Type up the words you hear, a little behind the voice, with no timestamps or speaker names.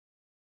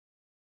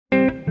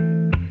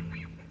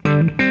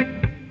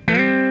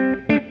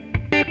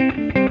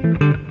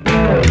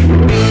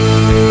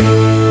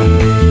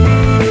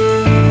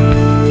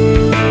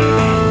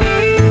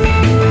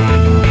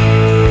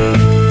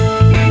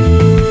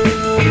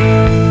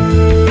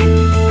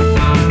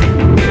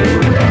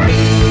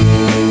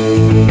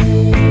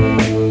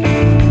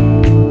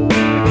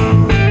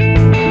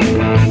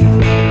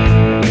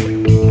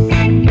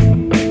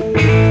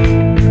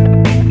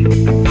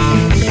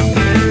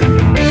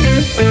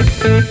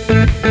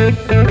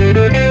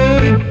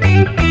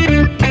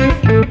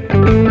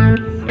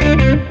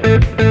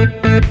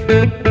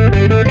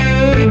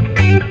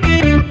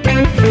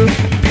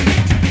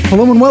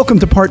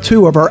welcome to part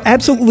 2 of our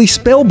absolutely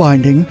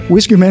spellbinding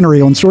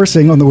Whiskeymentary on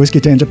sourcing on the Whiskey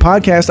Tangent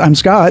podcast. I'm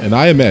Scott. And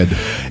I am Ed.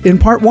 In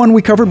part 1,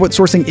 we covered what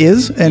sourcing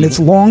is and its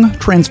long,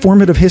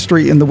 transformative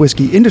history in the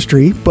whiskey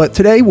industry, but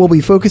today we'll be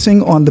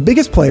focusing on the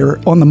biggest player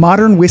on the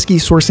modern whiskey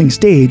sourcing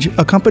stage,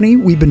 a company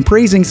we've been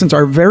praising since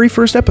our very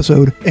first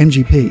episode,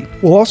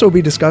 MGP. We'll also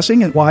be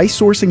discussing why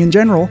sourcing in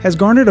general has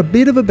garnered a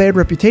bit of a bad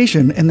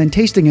reputation, and then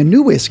tasting a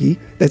new whiskey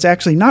that's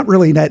actually not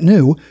really that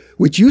new,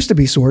 which used to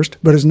be sourced,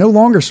 but is no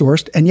longer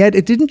sourced, and yet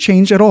it didn't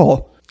change at all.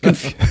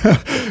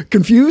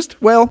 Confused?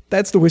 Well,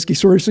 that's the whiskey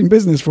sourcing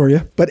business for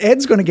you. But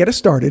Ed's going to get us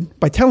started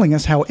by telling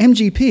us how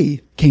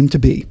MGP came to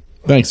be.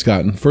 Thanks,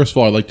 Scott. And first of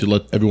all, I'd like to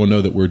let everyone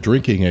know that we're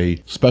drinking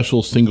a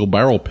special single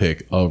barrel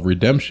pick of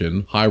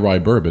Redemption High Rye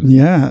Bourbon.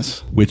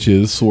 Yes. Which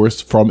is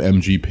sourced from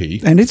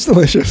MGP. And it's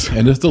delicious.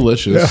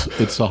 Yeah.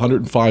 It's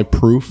 105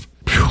 proof.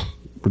 Phew.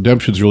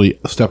 Redemption's really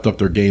stepped up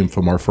their game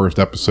from our first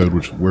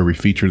episode, where we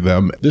featured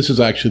them. This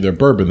is actually their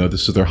bourbon, though.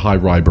 This is their high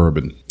rye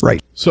bourbon.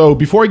 Right. So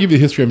before I give you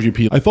the history of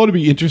MGP, I thought it'd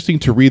be interesting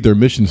to read their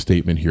mission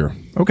statement here.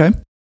 Okay.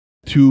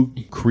 To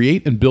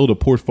create and build a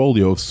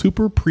portfolio of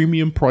super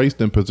premium priced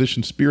and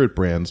positioned spirit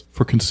brands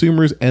for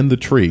consumers and the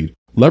trade,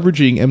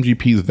 leveraging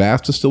MGP's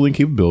vast distilling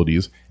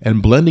capabilities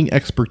and blending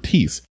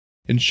expertise,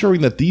 ensuring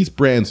that these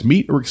brands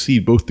meet or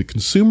exceed both the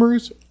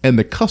consumers and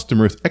the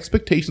customers'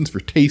 expectations for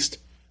taste,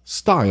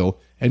 style,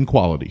 and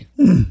quality.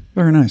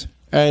 Very nice.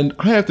 And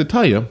I have to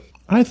tell you,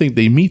 I think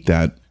they meet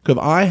that,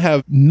 because I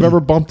have never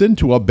bumped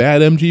into a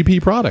bad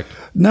MGP product.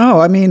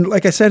 No, I mean,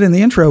 like I said in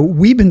the intro,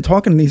 we've been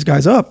talking these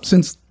guys up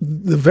since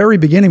the very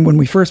beginning when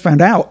we first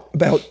found out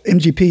about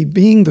MGP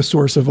being the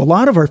source of a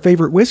lot of our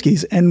favorite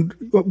whiskeys. And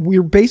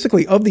we're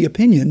basically of the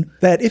opinion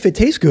that if it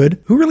tastes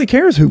good, who really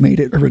cares who made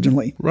it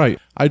originally? Right.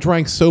 I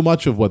drank so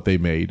much of what they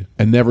made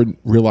and never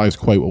realized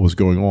quite what was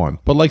going on.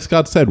 But like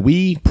Scott said,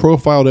 we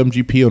profiled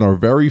MGP on our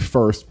very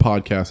first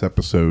podcast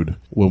episode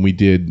when we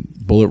did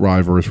Bullet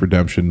Rye versus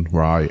Redemption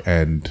Rye,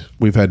 and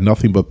we've had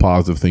nothing but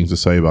positive things to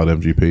say about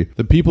MGP.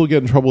 The people who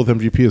get in trouble with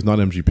MGP is not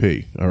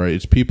MGP, all right?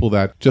 It's people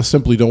that just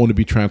simply don't want to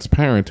be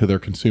transparent to their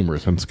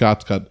consumers, and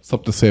Scott's got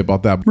something to say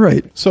about that.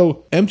 Right.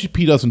 So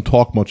MGP doesn't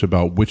talk much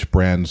about which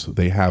brands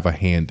they have a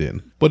hand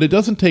in, but it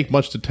doesn't take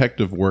much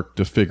detective work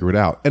to figure it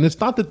out. And it's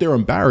not that they're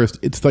embarrassed,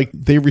 it's like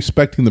they're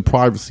respecting the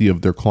privacy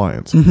of their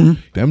clients.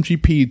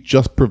 MGP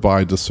just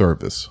provides a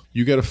service.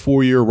 You get a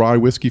 4-year rye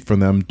whiskey from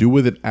them, do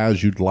with it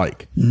as you'd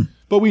like.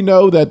 But we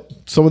know that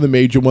some of the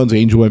major ones,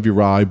 Angel Envy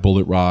Rye,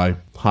 Bullet Rye,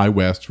 High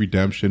West,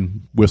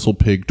 Redemption, Whistle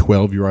Pig,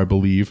 12-year, I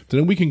believe.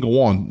 Then we can go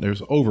on.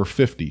 There's over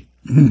 50.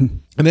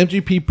 And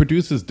MGP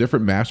produces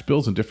different mash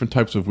bills and different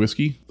types of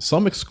whiskey,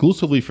 some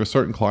exclusively for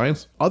certain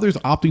clients, others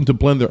opting to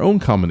blend their own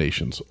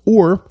combinations,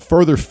 or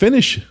further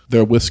finish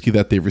their whiskey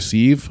that they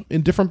receive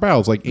in different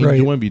barrels, like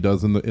Angel Envy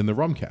does in the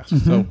rum cask.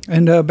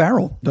 And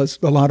Barrel does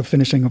a lot of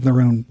finishing of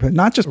their own, but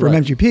not just from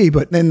MGP,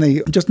 but then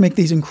they just make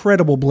these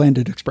incredible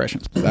blended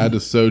expressions. That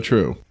is so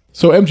true.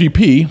 So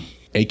MGP,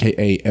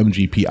 aka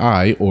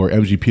MGPI, or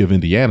MGP of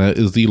Indiana,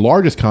 is the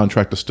largest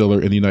contract distiller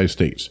in the United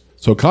States.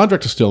 So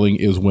contract distilling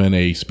is when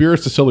a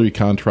spirits distillery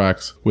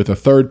contracts with a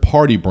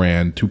third-party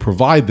brand to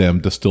provide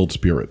them distilled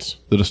spirits.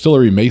 The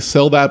distillery may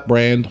sell that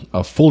brand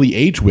a fully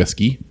aged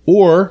whiskey,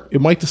 or it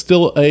might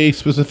distill a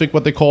specific,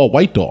 what they call a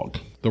white dog,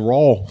 the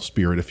raw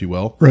spirit, if you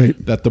will,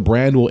 that the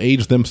brand will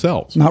age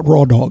themselves. Not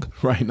raw dog.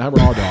 Right, not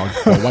raw dog,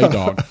 but white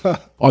dog.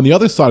 On the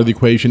other side of the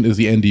equation is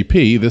the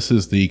NDP. This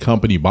is the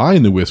company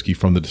buying the whiskey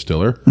from the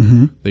distiller.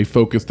 They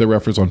focus their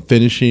efforts on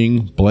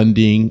finishing,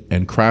 blending,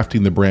 and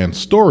crafting the brand's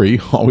story,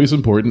 always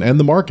important, and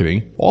the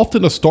marketing.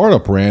 Often a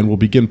startup brand will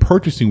begin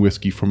purchasing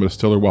whiskey from a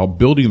distiller while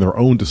building their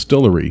own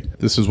distillery.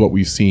 This is what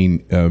we've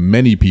seen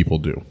many people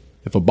do.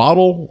 If a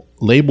bottle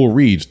label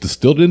reads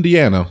distilled in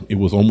Indiana, it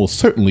was almost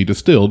certainly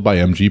distilled by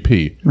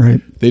MGP.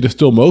 Right. They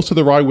distill most of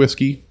the rye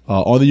whiskey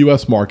on the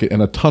U.S. market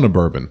and a ton of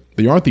bourbon.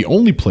 They aren't the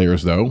only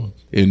players, though.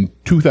 In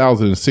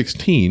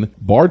 2016,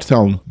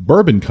 Bardstown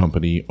Bourbon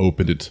Company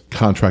opened its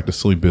contract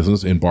distilling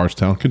business in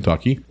Bardstown,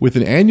 Kentucky, with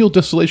an annual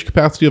distillation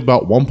capacity of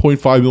about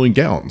 1.5 million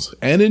gallons.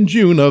 And in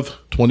June of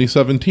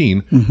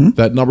 2017,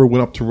 that number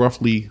went up to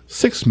roughly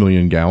 6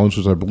 million gallons,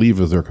 which I believe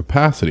is their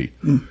capacity.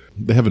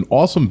 They have an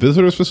awesome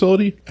visitors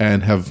facility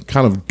and have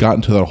kind of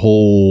gotten to that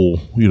whole,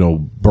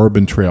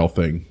 bourbon trail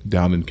thing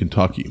down in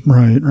Kentucky.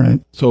 Right.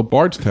 So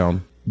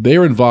Bardstown,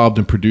 they're involved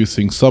in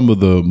producing some of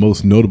the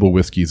most notable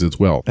whiskeys as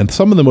well. And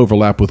some of them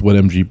overlap with what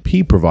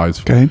MGP provides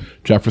for. Okay.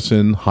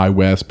 Jefferson, High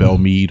West,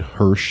 Bellmead,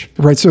 Hirsch.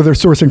 Right, so they're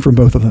sourcing from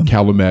both of them.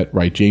 Calumet,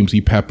 right, James E.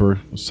 Pepper,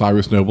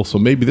 Cyrus Noble. So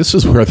maybe this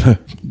is where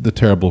the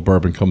terrible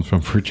bourbon comes from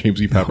for James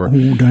E. Pepper.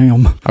 Oh,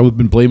 damn. I would have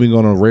been blaming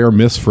on a rare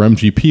miss for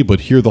MGP, but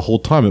here the whole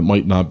time it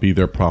might not be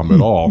their problem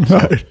at all.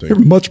 They're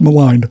much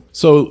maligned.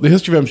 So the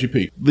history of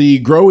MGP. The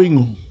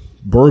growing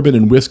bourbon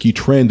and whiskey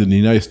trend in the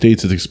United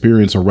States has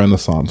experienced a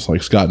renaissance.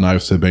 Like Scott and I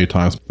have said many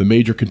times, the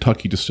major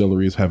Kentucky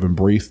distilleries have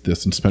embraced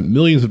this and spent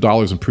millions of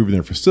dollars improving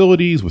their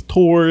facilities with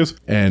tours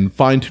and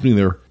fine-tuning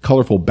their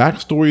colorful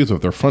backstories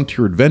of their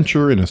frontier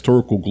adventure and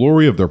historical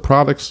glory of their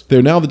products.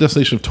 They're now the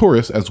destination of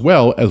tourists as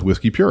well as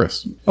whiskey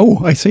purists.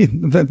 Oh, I see.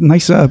 That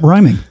nice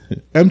rhyming.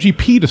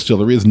 MGP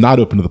Distillery is not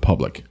open to the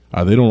public.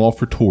 They don't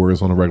offer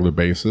tours on a regular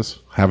basis,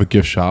 have a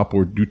gift shop,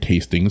 or do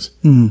tastings.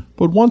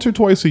 But once or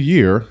twice a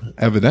year,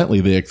 evidently,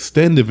 they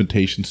extend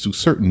invitations to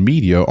certain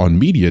media on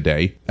Media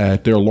Day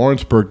at their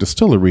Lawrenceburg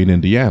distillery in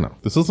Indiana.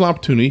 This is an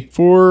opportunity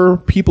for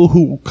people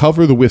who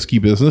cover the whiskey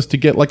business to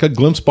get like a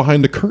glimpse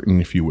behind the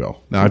curtain, if you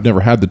will. Now, I've never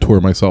had the tour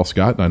myself,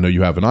 Scott, and I know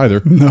you haven't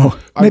either. No,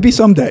 maybe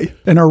someday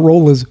in our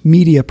role as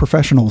media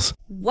professionals.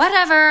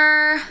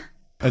 Whatever.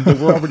 And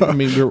we're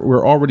already,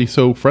 we're already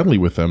so friendly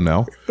with them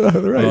now.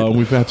 Right.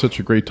 We've had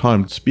such a great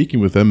time speaking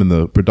with them in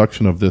the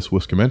production of this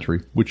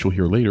Whiskomentary, which you'll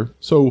hear later.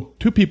 So,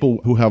 two people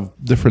who have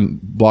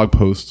different blog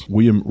posts,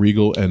 William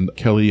Regal and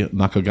Kelly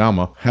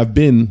Nakagama, have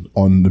been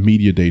on the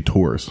Media Day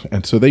tours.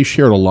 And so they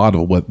shared a lot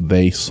of what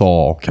they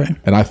saw. Okay.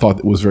 And I thought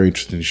it was very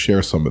interesting to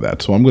share some of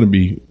that. So I'm going to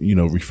be,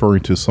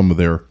 referring to some of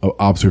their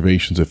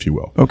observations, if you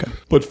will. Okay.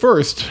 But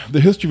first, the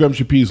history of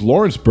MGP's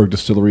Lawrenceburg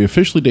distillery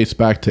officially dates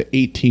back to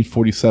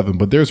 1847,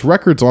 but there's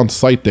records on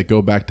site that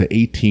go back to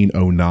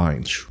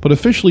 1809. But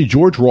officially,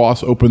 George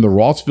Ross opened the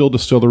Rossville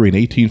Distillery in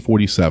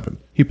 1847.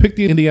 He picked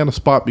the Indiana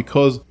spot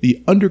because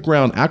the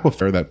underground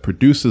aquifer that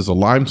produces a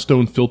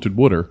limestone filtered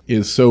water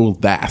is so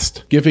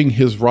vast, giving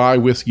his rye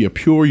whiskey a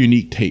pure,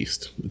 unique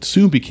taste. It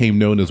soon became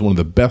known as one of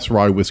the best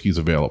rye whiskeys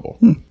available,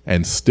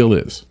 and still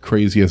is,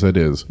 crazy as it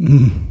is.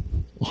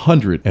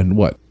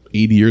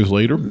 80 years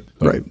later?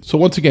 Right. So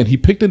once again, he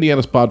picked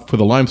Indiana spot for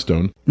the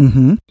limestone.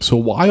 So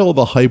why all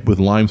the hype with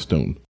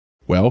limestone?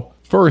 Well,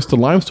 first, the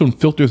limestone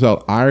filters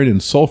out iron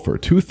and sulfur,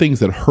 two things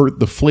that hurt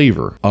the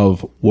flavor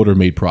of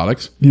water-made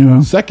products.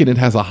 Yeah. Second, it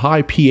has a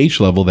high pH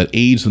level that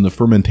aids in the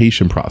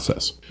fermentation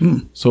process.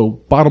 So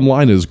bottom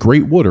line is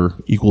great water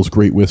equals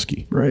great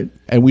whiskey. Right.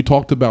 And we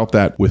talked about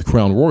that with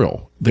Crown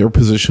Royal. They're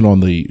positioned on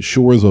the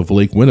shores of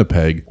Lake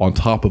Winnipeg on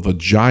top of a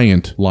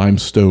giant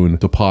limestone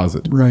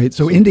deposit. Right.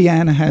 So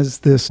Indiana has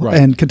this, Right.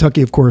 and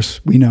Kentucky, of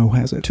course, we know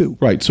has it too.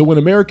 Right. So when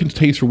Americans'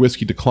 taste for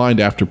whiskey declined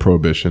after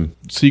Prohibition,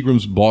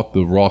 Seagram's bought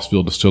the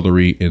Rossville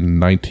Distillery in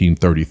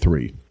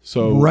 1933.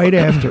 So Right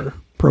after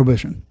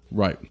Prohibition.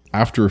 Right.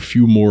 After a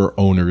few more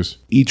owners,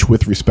 each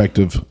with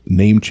respective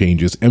name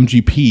changes,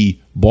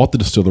 MGP bought the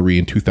distillery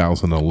in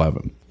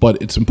 2011.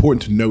 But it's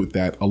important to note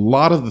that a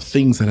lot of the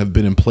things that have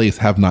been in place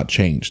have not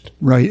changed.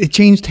 Right. It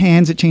changed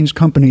hands, it changed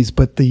companies,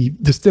 but the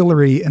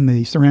distillery and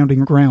the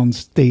surrounding grounds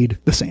stayed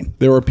the same.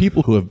 There are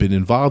people who have been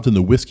involved in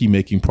the whiskey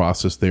making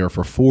process there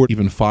for 4,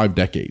 even 5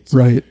 decades.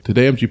 Right.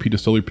 Today, MGP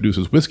Distillery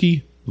produces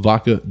whiskey,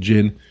 vodka,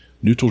 gin,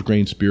 neutral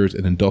grain spirits,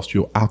 and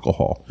industrial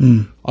alcohol.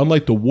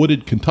 Unlike the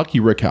wooded Kentucky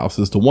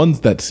rickhouses, the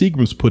ones that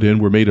Seagram's put in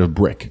were made of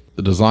brick.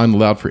 The design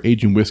allowed for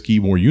aging whiskey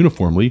more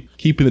uniformly,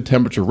 keeping the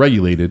temperature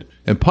regulated,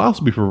 and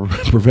possibly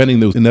preventing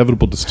those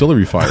inevitable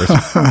distillery fires.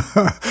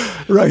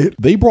 Right.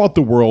 They brought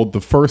the world the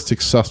first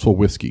successful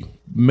whiskey.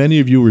 Many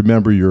of you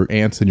remember your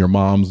aunts and your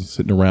moms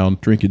sitting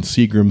around drinking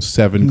Seagram's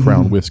 7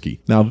 Crown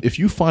whiskey. Now, if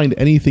you find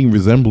anything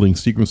resembling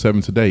Seagram's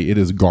 7 today, it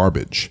is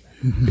garbage.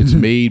 It's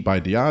made by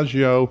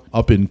Diageo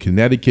up in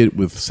Connecticut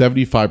with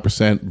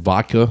 75%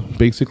 vodka,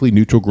 basically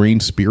neutral grain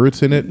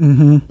spirits in it.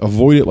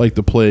 Avoid it like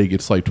the plague.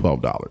 It's like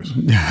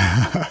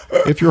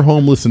 $12. If you're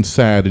homeless and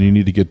sad and you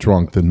need to get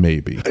drunk, then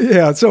maybe.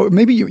 Yeah. So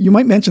maybe you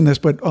might mention this,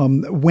 but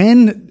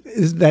when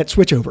is that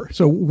switchover?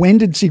 So when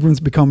did Seagram's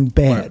become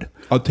bad?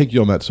 I'll take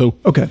you on that. So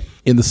Okay.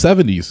 in the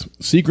 70s,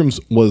 Seagram's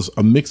was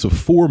a mix of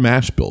 4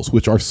 mash bills,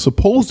 which are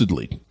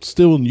supposedly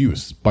still in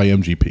use by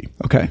MGP.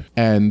 Okay.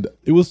 And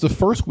it was the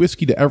first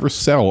whiskey to ever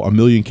sell 1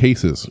 million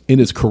cases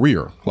in its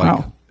career.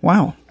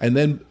 Wow. And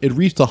then it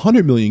reached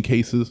 100 million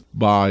cases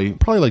by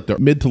probably like the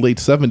mid to late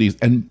 70s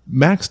and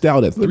maxed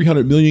out at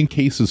 300 million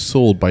cases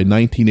sold by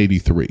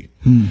 1983.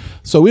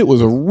 So it was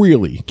a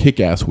really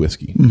kick-ass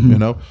whiskey, you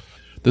know?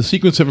 The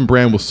Seagram's 7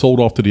 brand was sold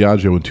off to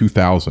Diageo in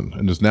 2000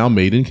 and is now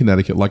made in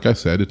Connecticut. Like I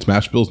said, its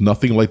mash bill is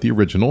nothing like the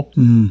original.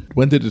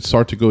 When did it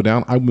start to go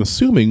down? I'm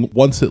assuming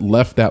once it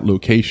left that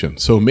location.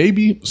 So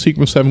maybe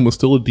Seagram's 7 was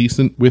still a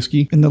decent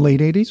whiskey. In the late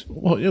 80s?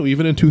 Well,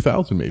 even in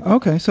 2000 maybe.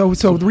 Okay. So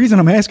the reason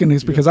I'm asking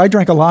is because I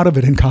drank a lot of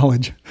it in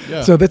college.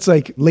 Yeah. So that's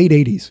like late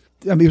 80s.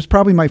 I mean, it was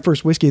probably my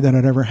first whiskey that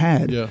I'd ever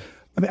had. Yeah.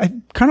 I mean, I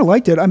kind of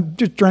liked it. I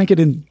just drank it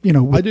in,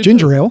 with did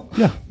ginger too. ale.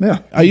 Yeah. Yeah.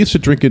 I used to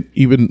drink it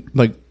even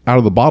like out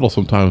of the bottle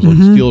sometimes, like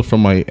steal it from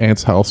my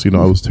aunt's house. I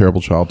was a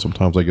terrible child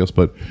sometimes, I guess,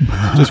 but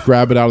just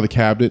grab it out of the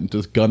cabinet and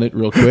just gun it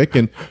real quick.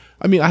 And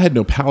I mean, I had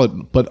no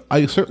palate, but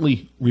I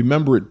certainly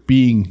remember it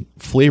being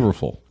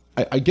flavorful.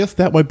 I guess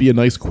that might be a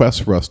nice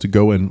quest for us to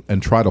go and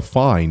try to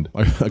find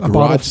a bottle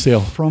garage sale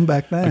from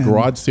back then. A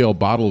garage sale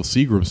bottle of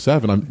Seagram's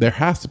 7. There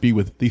has to be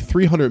with the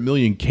 300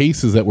 million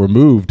cases that were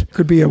moved.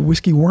 Could be a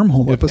whiskey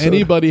wormhole If episode.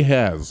 anybody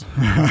has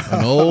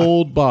an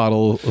old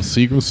bottle of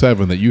Seagram's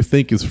 7 that you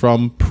think is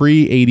from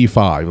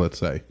pre-85, let's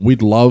say,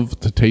 we'd love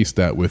to taste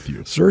that with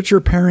you. Search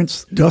your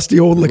parents' dusty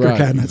old liquor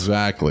cabinets.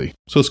 Exactly.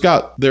 So,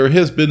 Scott, there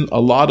has been a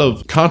lot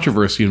of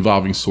controversy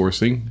involving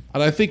sourcing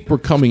And I think we're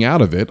coming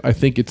out of it. I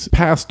think it's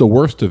past the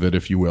worst of it,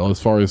 if you will,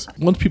 as far as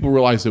once people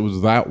realize it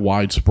was that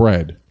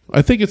widespread.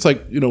 I think it's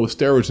like, with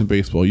steroids in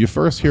baseball. You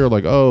first hear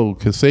like, oh,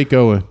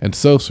 Canseco and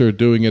Sosa are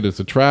doing it.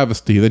 It's a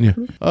travesty. Then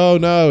you, oh,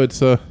 no,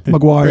 it's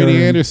McGuire.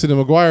 Brady Anderson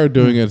and McGuire are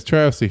doing it. It's a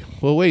travesty.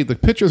 Well, wait, the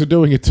pitchers are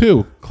doing it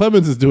too.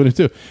 Clemens is doing it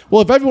too.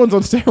 Well, if everyone's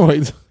on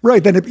steroids.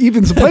 Right, then it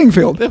evens the playing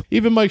field.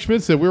 Even Mike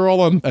Schmidt said we were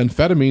all on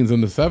amphetamines in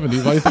the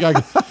 70s. I think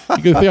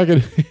I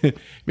could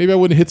maybe I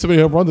wouldn't hit so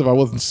many home runs if I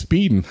wasn't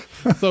speeding.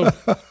 So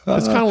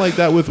it's kind of like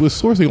that with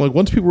sourcing. Like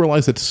once people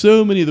realize that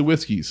so many of the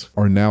whiskeys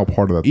are now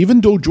part of that.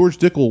 Even though George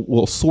Dickel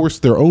will source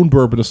their own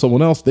bourbon to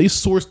someone else, they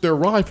source their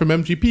rye from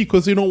MGP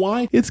because you know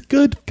why? It's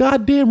good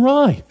goddamn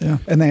rye. Yeah,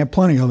 and they have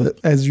plenty of it,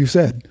 as you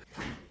said.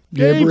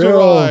 Gabe's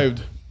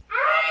arrived.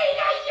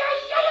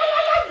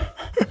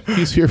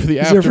 He's here for the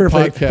after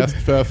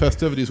podcast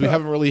festivities. We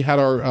haven't really had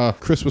our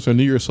Christmas or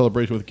New Year's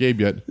celebration with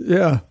Gabe yet.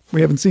 Yeah,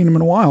 we haven't seen him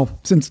in a while.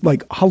 Since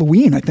like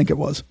Halloween, I think it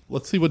was.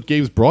 Let's see what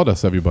Gabe's brought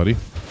us, everybody.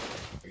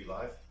 Are you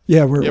live?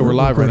 Yeah, we're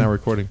live right now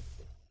recording.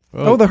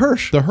 Oh, the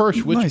Hirsch. The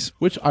Hirsch, nice.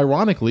 which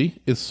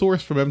ironically is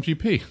sourced from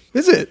MGP.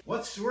 Is it?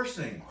 What's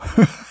sourcing?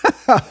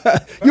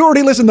 You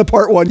already listened to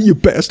part 1, you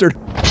bastard.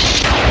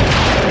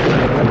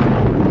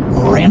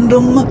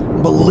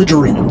 Random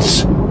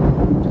Belligerents.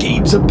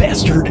 Gabe's a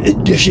Bastard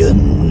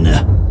edition.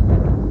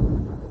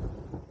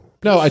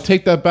 No, I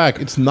take that back.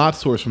 It's not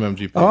sourced from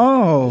MGP.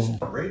 Oh.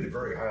 Rated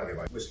very highly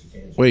by Whiskey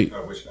Tangent. Wait.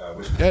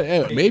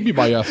 Whiskey. Maybe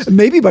by us.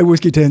 Maybe by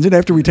Whiskey Tangent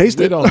after we taste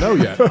We it. don't know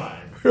yet.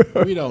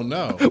 We don't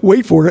know.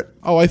 Wait for it.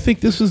 Oh, I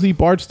think this is the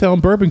Bardstown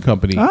Bourbon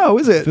Company. Oh,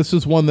 is it? This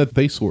is one that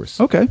they source.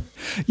 Okay.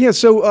 Yeah,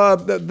 so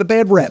the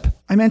bad rep.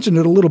 I mentioned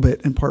it a little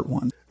bit in part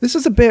 1. This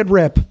is a bad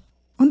rep,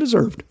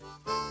 undeserved.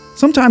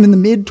 Sometime in the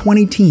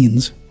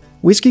mid-2010s,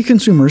 whiskey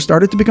consumers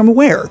started to become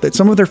aware that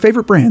some of their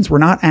favorite brands were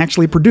not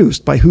actually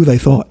produced by who they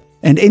thought.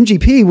 And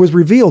MGP was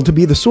revealed to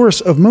be the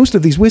source of most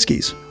of these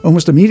whiskeys.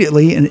 Almost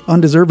immediately and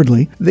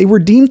undeservedly, they were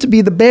deemed to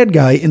be the bad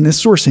guy in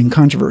this sourcing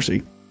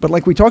controversy. But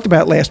like we talked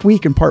about last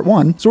week in part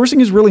 1,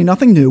 sourcing is really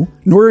nothing new,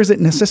 nor is it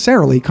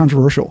necessarily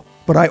controversial.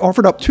 But I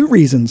offered up 2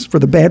 reasons for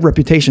the bad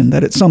reputation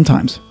that it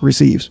sometimes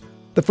receives.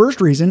 The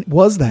first reason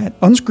was that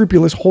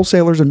unscrupulous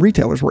wholesalers and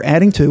retailers were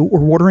adding to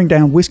or watering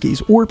down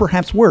whiskeys, or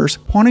perhaps worse,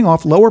 pawning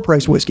off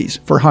lower-priced whiskeys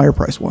for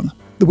higher-priced ones.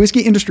 The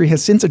whiskey industry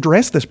has since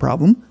addressed this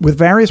problem with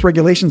various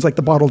regulations like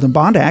the Bottled in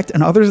Bond Act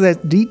and others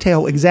that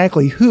detail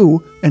exactly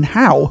who and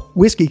how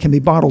whiskey can be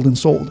bottled and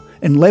sold,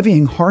 and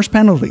levying harsh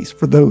penalties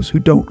for those who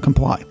don't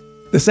comply.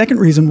 The second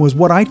reason was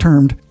what I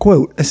termed,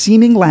 quote, a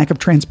seeming lack of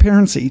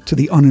transparency to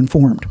the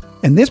uninformed.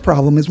 And this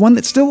problem is one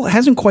that still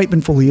hasn't quite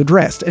been fully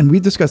addressed, and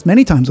we've discussed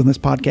many times on this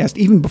podcast,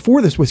 even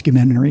before this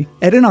Whiskeymentary.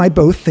 Ed and I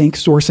both think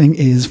sourcing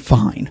is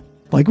fine.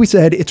 Like we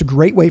said, it's a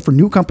great way for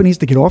new companies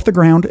to get off the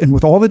ground, and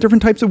with all the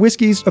different types of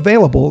whiskeys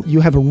available, you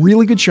have a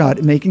really good shot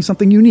at making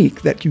something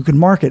unique that you can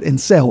market and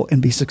sell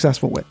and be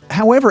successful with.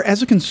 However,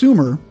 as a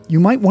consumer, you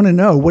might want to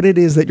know what it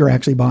is that you're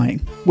actually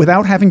buying,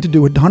 without having to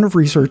do a ton of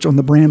research on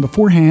the brand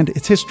beforehand,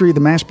 its history, the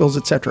mash bills,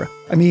 etc.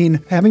 I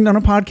mean, having done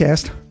a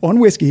podcast on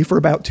whiskey for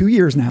about 2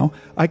 years now,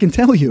 I can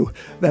tell you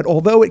that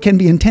although it can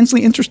be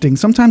intensely interesting,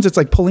 sometimes it's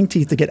like pulling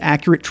teeth to get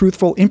accurate,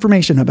 truthful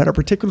information about a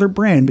particular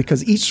brand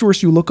because each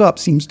source you look up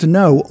seems to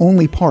know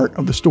only part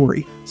of the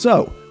story.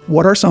 So,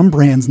 what are some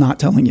brands not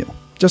telling you?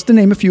 Just to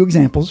name a few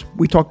examples,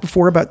 we talked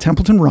before about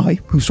Templeton Rye,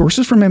 who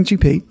sources from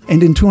MGP,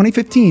 and in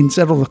 2015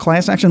 settled a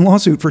class action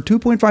lawsuit for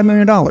 $2.5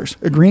 million,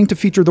 agreeing to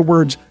feature the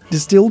words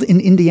distilled in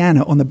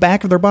Indiana on the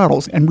back of their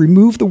bottles and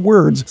remove the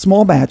words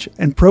small batch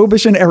and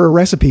Prohibition-era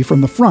recipe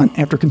from the front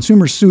after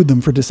consumers sued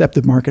them for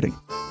deceptive marketing.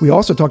 We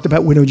also talked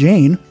about Widow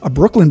Jane, a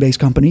Brooklyn-based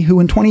company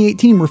who in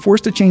 2018 were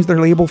forced to change their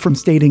label from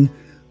stating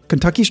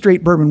Kentucky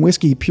Straight Bourbon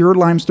Whiskey, pure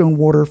limestone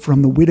water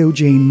from the Widow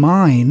Jane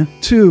Mine,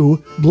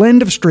 to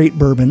blend of straight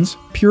bourbons,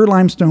 pure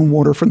limestone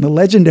water from the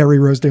legendary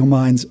Rosedale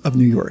Mines of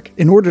New York,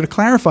 in order to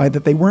clarify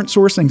that they weren't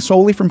sourcing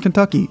solely from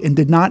Kentucky and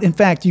did not, in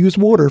fact, use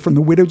water from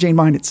the Widow Jane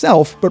Mine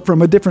itself, but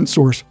from a different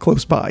source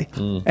close by.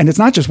 And it's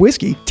not just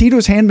whiskey.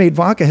 Tito's Handmade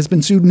Vodka has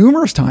been sued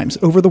numerous times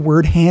over the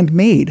word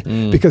handmade,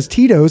 because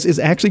Tito's is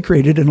actually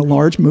created in a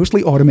large,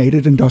 mostly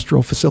automated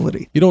industrial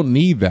facility. You don't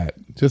need that.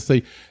 Just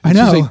say, I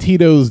know. Just say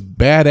Tito's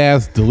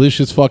badass,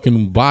 delicious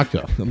fucking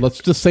vodka. Let's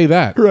just say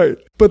that. Right.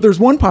 But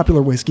there's one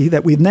popular whiskey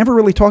that we've never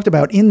really talked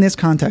about in this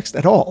context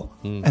at all,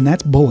 and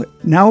that's Bulleit.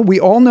 Now, we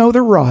all know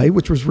their rye,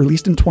 which was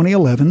released in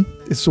 2011,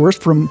 is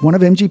sourced from one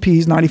of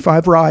MGP's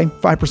 95 rye,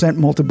 5%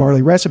 malted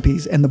barley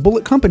recipes, and the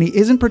Bulleit company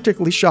isn't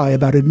particularly shy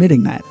about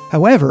admitting that.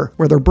 However,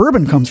 where their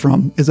bourbon comes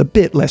from is a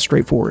bit less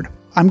straightforward.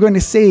 I'm going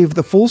to save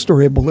the full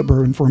story of Bulleit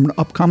Bourbon for an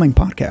upcoming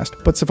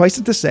podcast, but suffice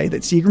it to say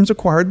that Seagram's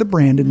acquired the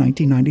brand in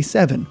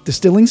 1997,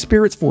 distilling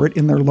spirits for it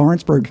in their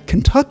Lawrenceburg,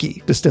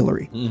 Kentucky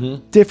distillery,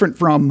 different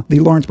from the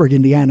Lawrenceburg,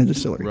 Indiana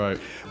distillery. Right.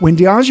 When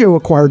Diageo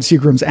acquired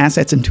Seagram's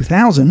assets in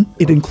 2000,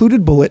 it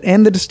included Bulleit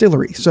and the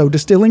distillery, so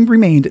distilling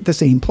remained at the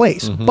same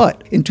place.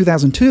 But in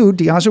 2002,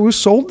 Diageo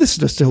sold this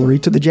distillery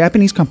to the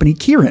Japanese company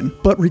Kirin,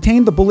 but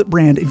retained the Bulleit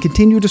brand and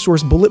continued to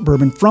source Bulleit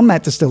bourbon from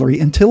that distillery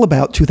until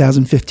about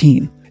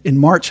 2015. In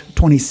March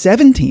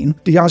 2017,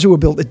 Diageo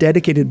built a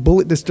dedicated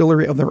Bulleit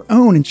distillery of their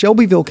own in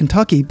Shelbyville,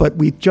 Kentucky, but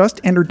we've just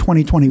entered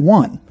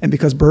 2021. And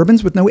because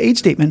bourbons with no age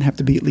statement have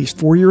to be at least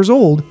 4 years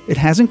old, it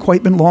hasn't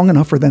quite been long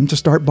enough for them to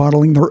start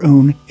bottling their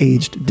own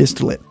aged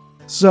distillate.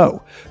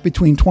 So,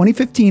 between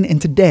 2015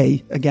 and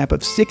today, a gap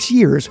of 6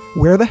 years,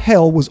 where the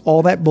hell was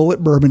all that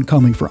Bulleit bourbon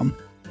coming from?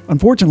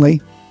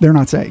 Unfortunately, they're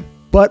not saying.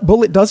 But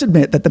Bulleit does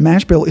admit that the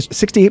mash bill is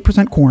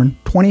 68% corn,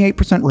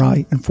 28%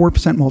 rye, and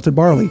 4% malted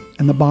barley.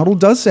 And the bottle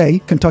does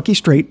say Kentucky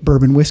Straight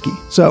Bourbon Whiskey.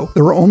 So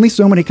there are only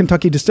so many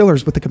Kentucky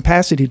distillers with the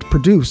capacity to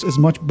produce as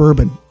much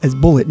bourbon as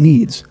Bulleit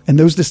needs. And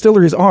those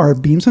distilleries are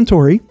Beam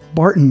Suntory,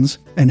 Barton's,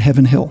 and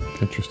Heaven Hill.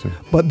 Interesting.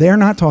 But they're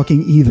not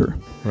talking either.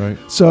 Right.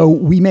 So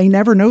we may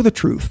never know the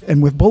truth.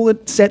 And with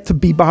Bulleit set to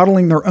be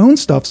bottling their own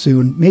stuff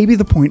soon, maybe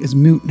the point is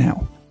moot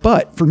now.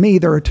 But for me,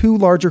 there are two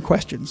larger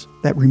questions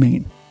that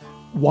remain.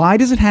 Why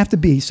does it have to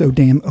be so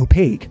damn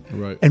opaque?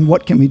 Right. And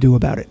what can we do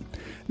about it?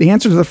 The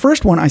answer to the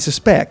first one, I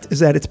suspect, is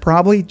that it's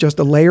probably just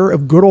a layer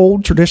of good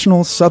old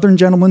traditional Southern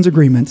gentlemen's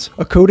agreements,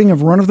 a coating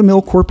of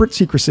run-of-the-mill corporate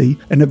secrecy,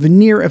 and a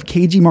veneer of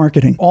cagey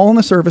marketing, all in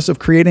the service of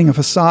creating a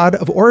facade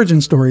of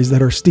origin stories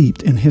that are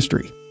steeped in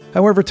history.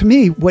 However, to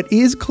me, what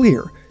is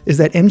clear is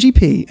that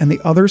MGP and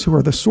the others who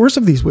are the source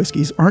of these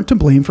whiskeys aren't to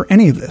blame for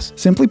any of this.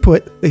 Simply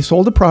put, they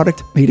sold a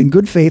product made in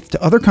good faith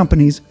to other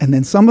companies, and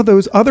then some of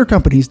those other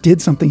companies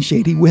did something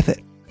shady with it.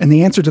 And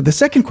the answer to the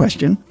second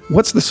question,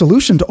 what's the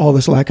solution to all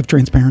this lack of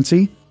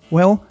transparency?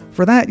 Well,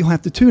 for that, you'll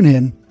have to tune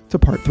in to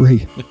part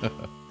 3.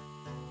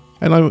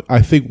 And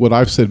I think what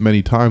I've said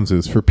many times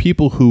is for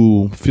people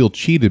who feel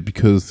cheated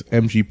because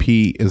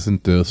MGP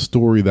isn't the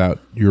story that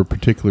your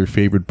particular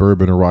favorite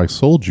bourbon or rye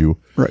sold you,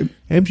 Right.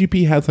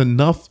 MGP has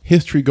enough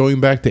history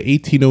going back to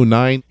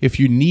 1809. If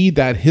you need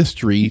that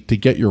history to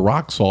get your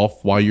rocks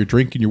off while you're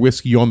drinking your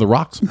whiskey on the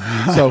rocks.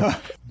 So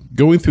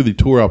going through the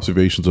tour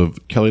observations of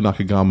Kelly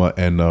Nakagama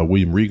and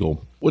William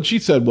Regal, what she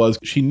said was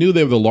she knew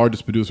they were the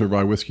largest producer of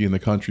rye whiskey in the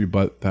country,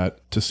 but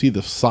that to see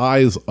the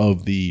size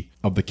of the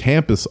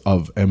campus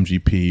of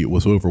MGP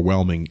was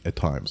overwhelming at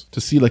times. To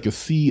see like a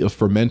sea of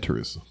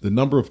fermenters, the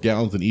number of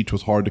gallons in each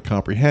was hard to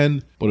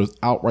comprehend, but it was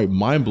outright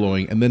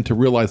mind-blowing, and then to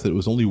realize that it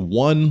was only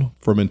one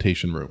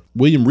fermentation room.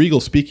 William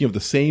Regal, speaking of the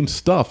same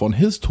stuff on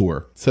his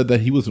tour, said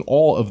that he was in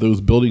all of those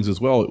buildings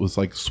as well. It was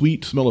like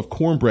sweet smell of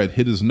cornbread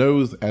hit his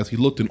nose as he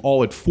looked in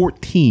all at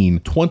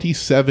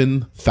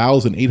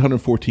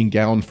 27,814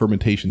 gallon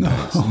fermentation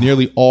tanks,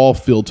 nearly all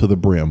filled to the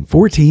brim.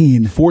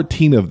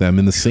 14 of them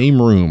in the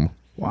same room.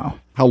 Wow.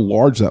 How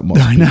large that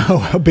must I be. know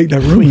how big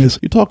that room is.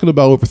 You're talking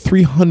about over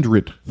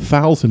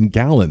 300,000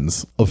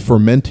 gallons of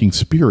fermenting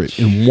spirit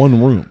in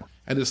one room.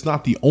 And it's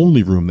not the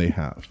only room they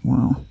have.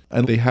 Wow.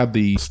 And they have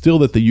the still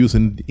that they use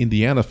in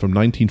Indiana from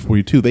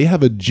 1942. They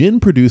have a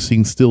gin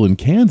producing still in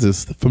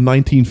Kansas from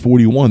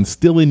 1941,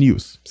 still in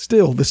use.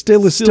 Still, the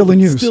still is still in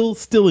use. Still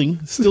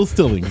stilling.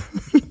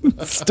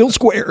 Still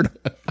squared.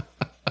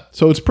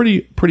 So it's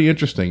pretty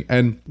interesting.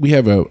 And we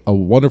have a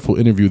wonderful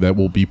interview that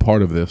will be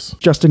part of this.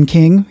 Justin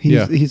King,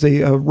 he's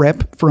a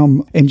rep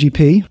from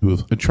MGP.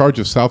 Who's in charge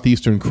of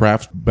Southeastern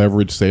craft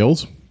beverage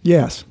sales.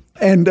 Yes.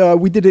 And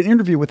we did an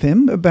interview with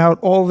him about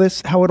all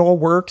this, how it all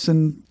works.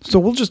 And so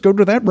we'll just go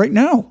to that right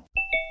now.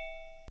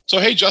 So,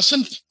 hey,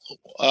 Justin,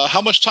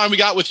 how much time we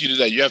got with you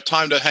today? You have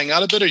time to hang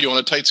out a bit, or you on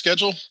a tight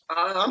schedule?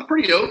 I'm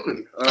pretty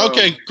open.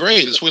 Okay,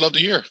 great. That's what we love to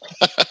hear.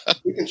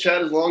 We can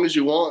chat as long as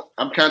you want.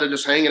 I'm kind of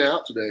just hanging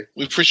out today.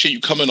 We appreciate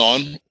you coming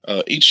on.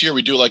 Each year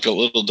we do like a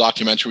little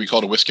documentary we call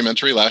it a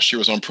Whiskeymentary. Last year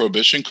was on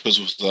Prohibition because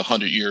it was the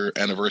 100-year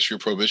anniversary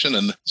of Prohibition.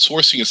 And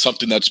sourcing is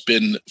something that's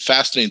been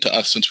fascinating to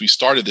us since we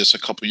started this a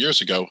couple of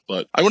years ago.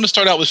 But I want to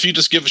start out with you.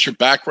 Just give us your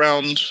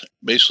background,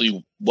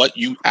 basically what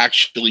you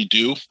actually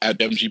do at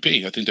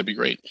MGP. I think that'd be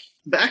great.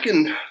 Back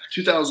in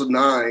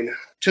 2009,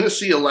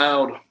 Tennessee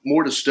allowed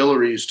more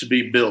distilleries to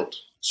be built.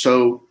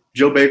 So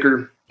Joe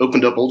Baker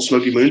opened up Old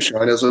Smoky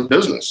Moonshine as a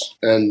business.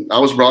 And I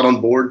was brought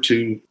on board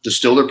to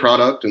distill their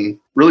product and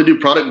really do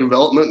product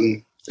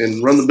development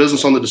and run the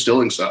business on the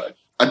distilling side.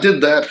 I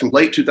did that from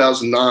late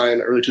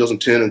 2009, early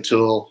 2010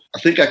 until I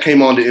think I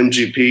came on to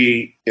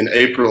MGP in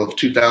April of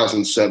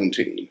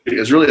 2017. I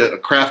was really a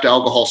craft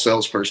alcohol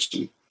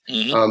salesperson.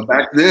 Mm-hmm.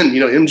 Back then,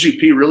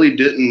 MGP really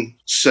didn't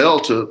sell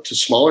to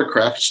smaller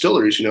craft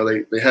distilleries.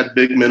 They had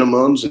big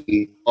minimums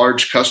and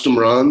large custom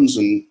runs,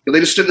 and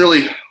they just didn't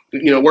really,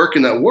 work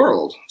in that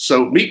world.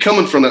 So me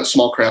coming from that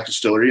small craft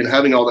distillery and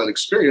having all that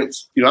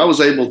experience, I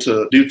was able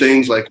to do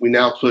things like we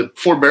now put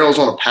 4 barrels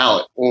on a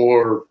pallet,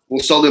 or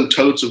we'll sell them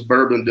totes of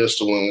bourbon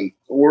distillate,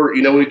 or,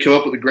 we come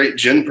up with a great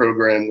gin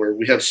program where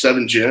we have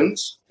 7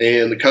 gins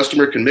and the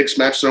customer can mix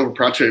match their own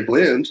proprietary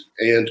blend,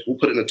 and we'll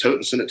put it in a tote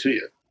and send it to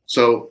you.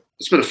 So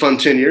it's been a fun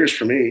 10 years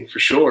for me, for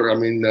sure. I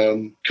mean,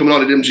 coming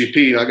on at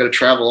MGP, I got to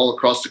travel all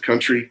across the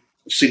country.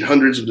 I've seen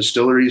hundreds of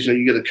distilleries.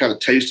 You get to kind of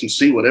taste and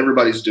see what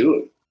everybody's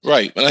doing.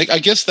 Right. And I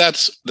guess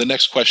that's the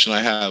next question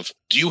I have.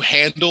 Do you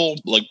handle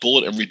like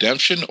Bulleit and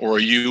Redemption, or are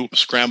you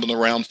scrambling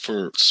around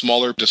for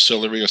smaller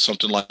distillery or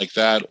something like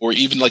that? Or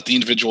even like the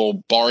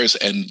individual bars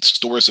and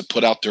stores that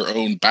put out their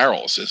own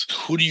barrels?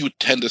 Who do you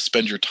tend to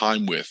spend your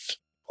time with?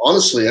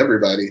 Honestly,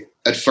 everybody.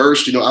 At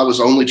first, I was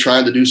only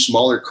trying to do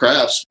smaller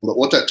crafts, but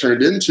what that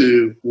turned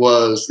into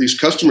was these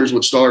customers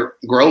would start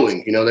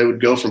growing. They would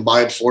go from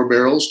buying 4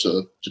 barrels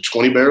to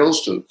 20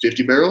 barrels to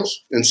 50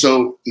 barrels. And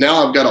so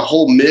now I've got a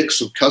whole mix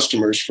of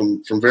customers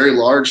from very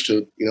large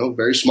to,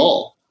 very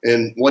small.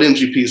 And what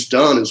MGP's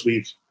done is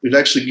we've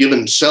actually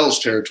given sales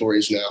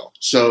territories now.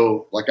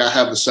 So like I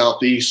have the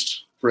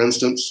Southeast, for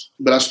instance,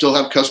 but I still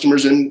have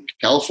customers in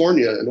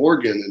California and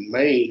Oregon and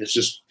Maine. It's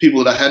just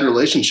people that I had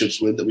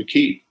relationships with that we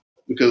keep.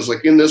 Because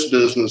like in this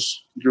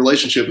business, your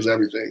relationship is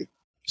everything.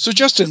 So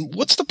Justin,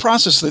 what's the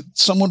process that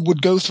someone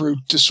would go through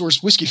to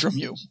source whiskey from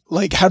you?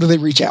 Like, how do they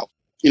reach out?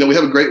 We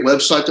have a great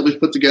website that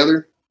we've put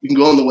together. You can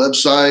go on the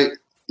website.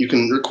 You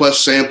can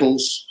request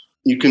samples.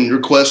 You can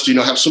request,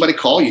 have somebody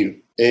call you.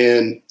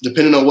 And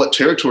depending on what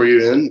territory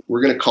you're in,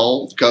 we're going to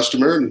call the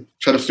customer and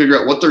try to figure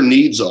out what their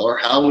needs are,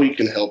 how we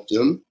can help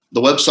them.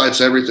 The website's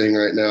everything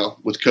right now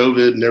with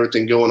COVID and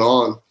everything going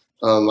on.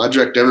 I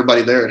direct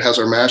everybody there. It has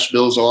our mash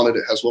bills on it.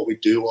 It has what we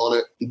do on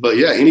it. But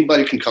yeah,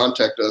 anybody can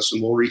contact us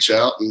and we'll reach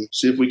out and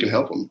see if we can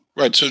help them.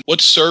 Right. So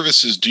what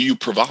services do you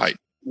provide?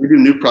 We do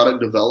new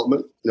product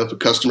development. If a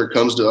customer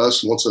comes to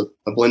us and wants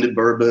a blended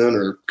bourbon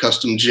or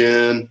custom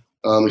gin,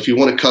 if you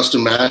want a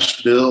custom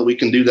mash bill, we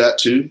can do that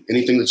too.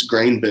 Anything that's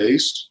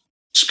grain-based.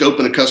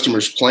 Scoping a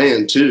customer's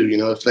plan too.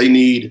 If they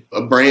need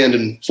a brand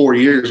in 4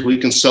 years, we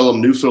can sell them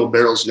new fill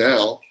barrels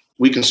now.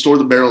 We can store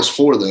the barrels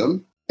for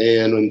them.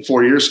 And when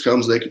 4 years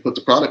comes, they can put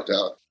the product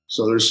out.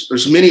 So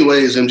there's many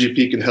ways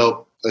MGP can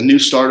help a new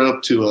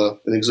startup to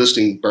an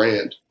existing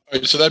brand. All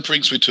right, so that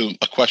brings me to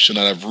a question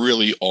that I've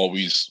really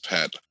always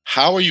had.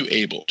 How are you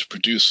able to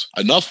produce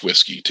enough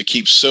whiskey to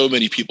keep so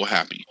many people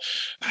happy?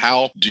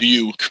 How do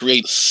you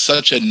create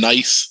such a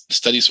nice,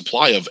 steady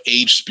supply of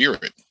aged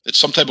spirit? It's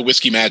some type of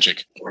whiskey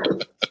magic.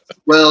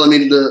 Well,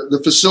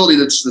 the facility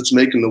that's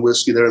making the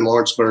whiskey there in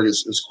Lawrenceburg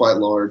is quite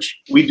large.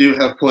 We do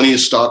have plenty of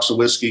stocks of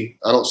whiskey.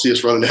 I don't see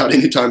us running out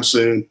anytime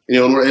soon.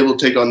 And we're able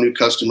to take on new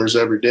customers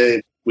every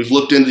day. We've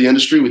looked into the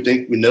industry. We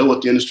think we know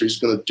what the industry is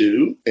going to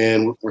do,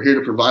 and we're here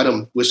to provide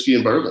them whiskey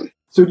and bourbon.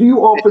 So do you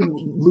often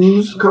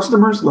lose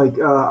customers? Like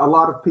a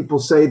lot of people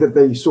say that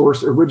they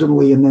source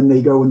originally and then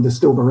they go and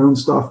distill their own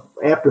stuff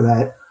after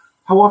that.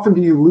 How often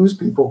do you lose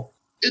people?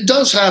 It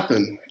does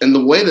happen. And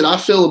the way that I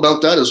feel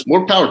about that is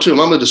more power to them.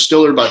 I'm a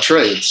distiller by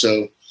trade.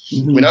 So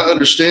I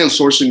understand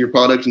sourcing your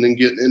product and then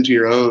getting into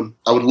your own.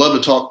 I would love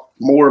to talk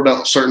more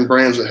about certain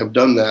brands that have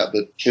done that,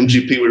 but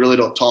MGP, we really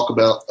don't talk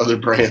about other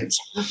brands.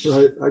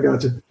 Right. I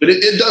got you. But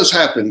it does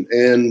happen.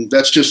 And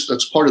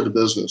that's part of the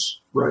business.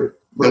 Right.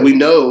 And we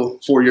know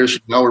 4 years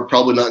from now, we're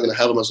probably not going to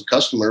have them as a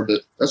customer,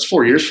 but that's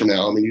 4 years from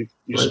now. You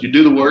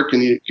do the work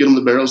and you get them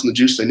the barrels and the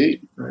juice they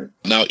need. Right.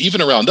 Now,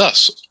 even around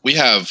us, we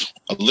have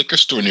a liquor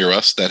store near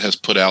us that has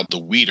put out the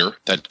wheater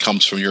that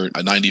comes from your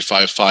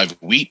 95.5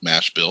 wheat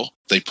mash bill.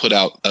 They put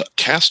out a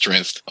cast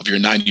strength of your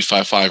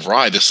 95.5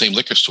 rye, the same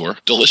liquor store.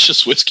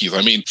 Delicious whiskeys.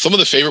 Some of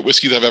the favorite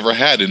whiskeys I've ever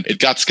had. And it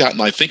got Scott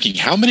and I thinking,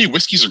 how many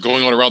whiskeys are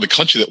going on around the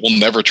country that we'll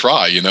never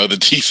try?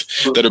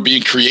 That are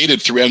being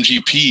created through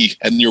MGP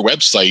and your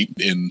website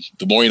in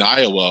Des Moines,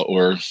 Iowa,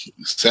 or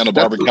Santa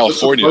Barbara,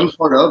 California. The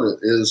fun part of it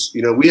is,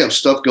 we have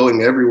stuff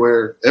going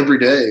everywhere, every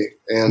day.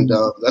 And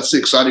that's the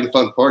exciting,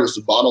 fun part is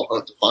the bottle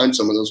hunt to find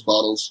some of those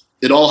bottles.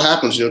 It all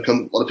happens, a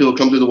lot of people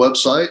come to the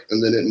website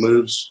and then it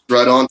moves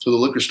right on to the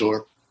liquor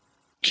store.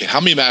 Okay,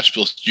 how many mash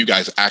bills do you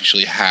guys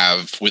actually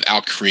have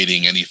without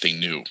creating anything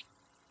new?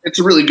 It's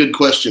a really good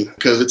question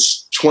because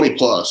it's 20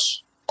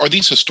 plus. Are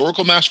these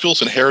historical mash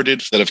bills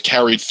inherited that have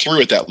carried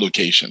through at that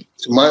location?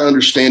 To my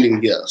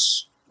understanding,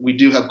 yes. We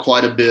do have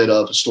quite a bit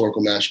of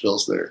historical mash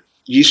bills there.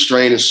 Yeast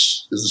strain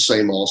is the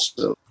same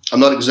also.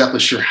 I'm not exactly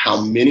sure how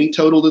many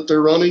total that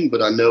they're running,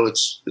 but I know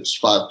it's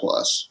 5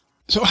 plus.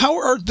 So how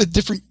are the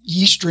different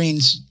yeast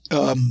strains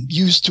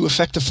used to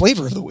affect the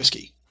flavor of the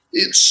whiskey?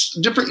 It's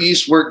different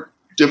yeast work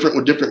different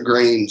with different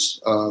grains.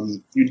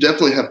 You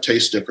definitely have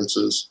taste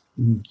differences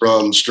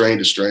from strain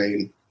to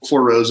strain.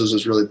 Four Roses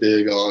is really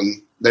big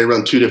on, they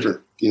run 2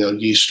 different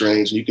yeast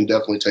strains, and you can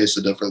definitely taste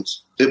the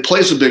difference. It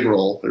plays a big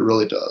role. It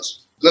really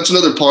does. That's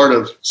another part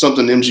of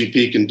something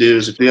MGP can do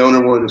is if the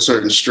owner wanted a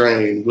certain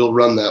strain, we'll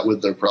run that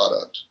with their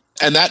product.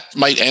 And that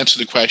might answer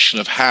the question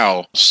of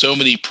how so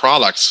many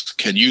products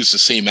can use the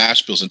same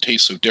mash bills and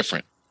taste so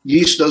different.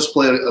 Yeast does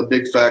play a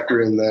big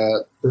factor in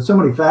that. There's so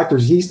many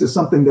factors. Yeast is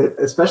something that,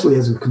 especially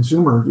as a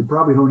consumer, you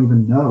probably don't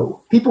even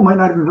know. People might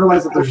not even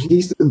realize that there's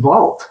yeast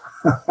involved.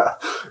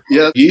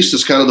 Yeah, yeast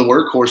is kind of the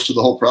workhorse to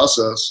the whole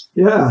process.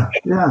 Yeah.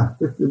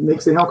 It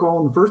makes the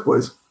alcohol in the first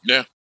place.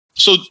 Yeah.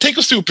 So take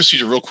us through a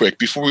procedure real quick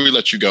before we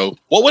let you go.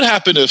 What would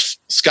happen if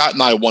Scott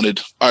and I wanted,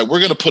 all right, we're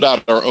going to put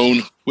out our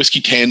own Whiskey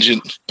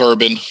Tangent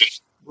bourbon.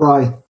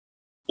 Right.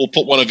 We'll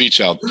put one of each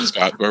out,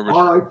 Scott. Bourbon.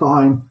 All right,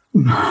 fine.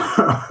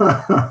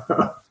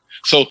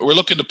 So we're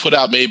looking to put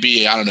out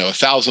maybe,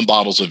 1,000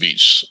 bottles of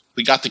each.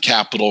 We got the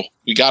capital.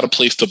 We got a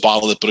place to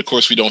bottle it, but of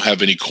course we don't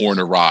have any corn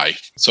or rye.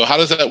 So how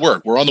does that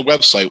work? We're on the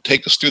website.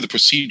 Take us through the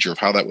procedure of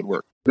how that would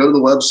work. Go to the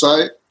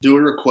website, do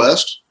a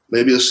request,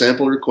 maybe a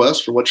sample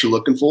request for what you're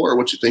looking for or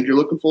what you think you're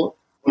looking for.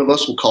 One of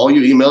us will call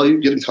you, email you,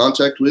 get in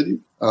contact with you.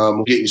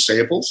 We'll get you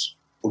samples.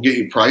 We'll get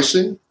you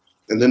pricing.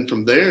 And then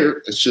from there,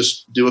 it's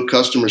just do a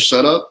customer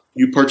setup.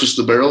 You purchase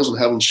the barrels and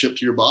have them shipped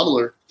to your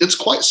bottler. It's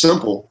quite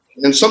simple.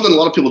 And something a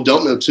lot of people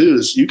don't know, too,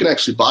 is you can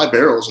actually buy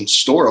barrels and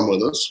store them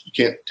with us. You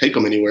can't take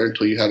them anywhere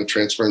until you have a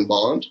transfer and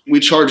bond. We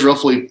charge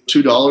roughly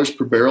 $2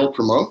 per barrel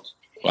per month.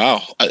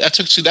 Wow. That's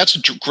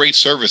a great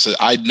service that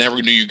I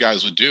never knew you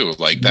guys would do.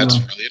 Like, that's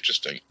really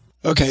interesting.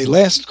 Okay,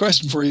 last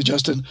question for you,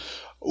 Justin.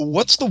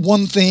 What's the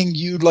one thing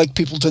you'd like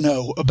people to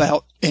know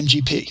about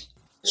MGP?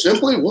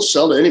 Simply, we'll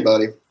sell to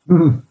anybody.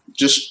 Mm-hmm.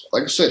 Just,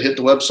 like I said, hit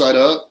the website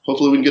up.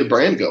 Hopefully we can get a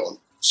brand going.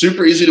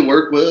 Super easy to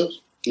work with.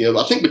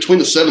 I think between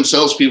the 7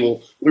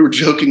 salespeople, we were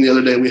joking the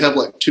other day, we have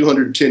like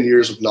 210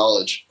 years of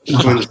knowledge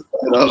between the 7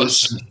 of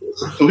us.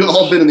 We've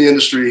all been in the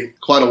industry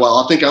quite a while.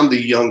 I think I'm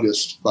the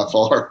youngest by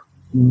far.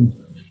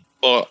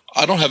 Well,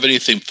 I don't have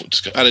anything.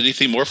 Got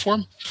anything more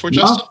for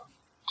Justin?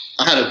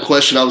 I had a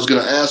question I was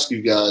going to ask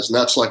you guys, and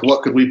that's like,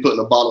 what could we put in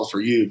a bottle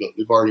for you? But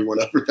we've already went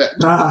over that.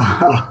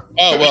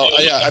 Oh, well,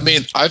 yeah. I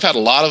mean, I've had a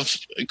lot of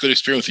good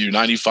experience with you.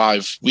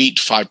 95 wheat,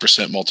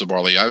 5% malted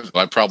barley.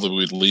 I probably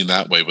would lean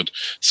that way. But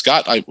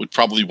Scott, I would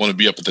probably want to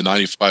be up at the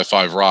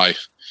 95.5 rye.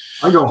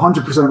 I go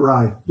 100%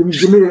 rye. Give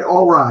me it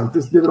all rye.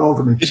 Just give it all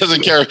to me. He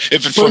doesn't care if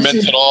it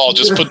ferments at all.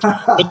 Just put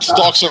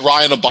stalks of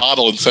rye in a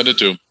bottle and send it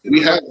to him.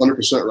 We have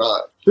 100%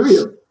 rye. Do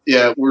you?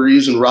 Yeah, we're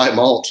using rye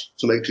malt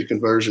to make the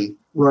conversion.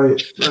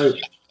 Right.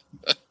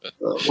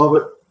 Love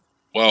it.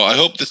 Well, I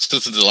hope this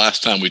isn't the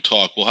last time we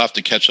talk. We'll have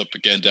to catch up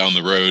again down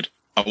the road.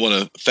 I want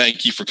to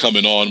thank you for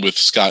coming on with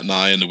Scott and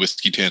I and the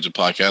Whiskey Tangent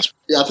podcast.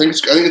 Yeah, I think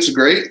it's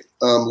great.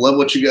 Love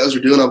what you guys are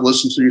doing. I've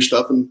listened to your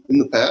stuff in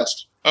the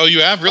past. Oh,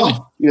 you have? Really?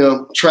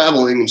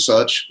 Traveling and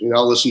such. I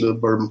listen to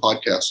bourbon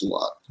podcasts a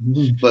lot.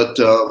 Mm-hmm. But,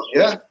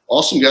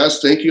 awesome, guys.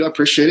 Thank you. I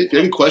appreciate it. If you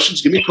have any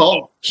questions, give me a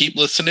call. Keep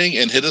listening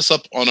and hit us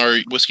up on our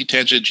Whiskey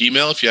Tangent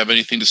Gmail if you have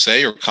anything to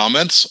say or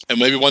comments. And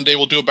maybe one day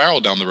we'll do a barrel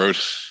down the road.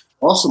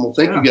 Awesome. Well,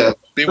 thank you, guys.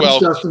 Be well.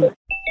 Justin.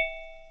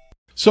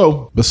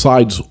 So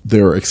besides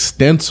their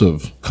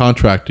extensive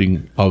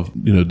contracting of,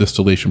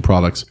 distillation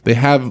products, they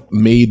have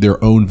made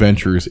their own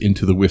ventures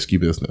into the whiskey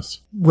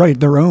business. Right.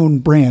 Their own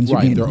brands. You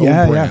mean. Their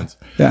own brands.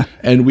 Yeah.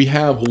 And we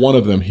have one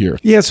of them here.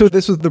 Yeah. So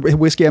this is the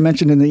whiskey I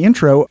mentioned in the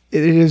intro.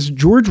 It is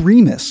George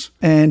Remus.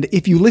 And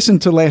if you listen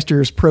to last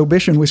year's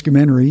Prohibition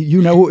Whiskeymentary,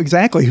 you know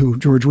exactly who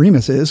George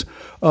Remus is.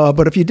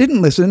 But if you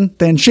didn't listen,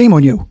 then shame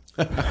on you.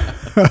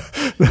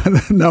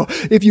 No,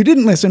 if you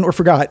didn't listen or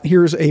forgot,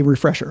 here's a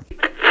refresher.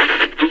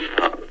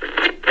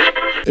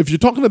 If you're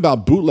talking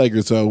about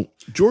bootleggers, though,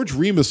 George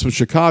Remus from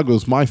Chicago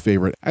is my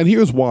favorite. And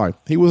here's why.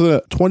 He was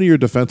a 20-year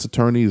defense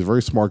attorney. He's a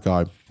very smart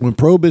guy. When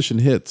Prohibition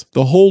hits,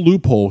 the whole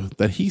loophole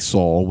that he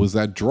saw was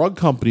that drug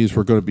companies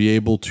were going to be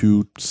able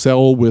to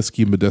sell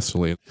whiskey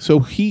medicinally. So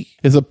he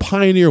is a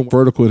pioneer in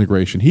vertical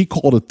integration. He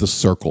called it the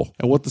circle.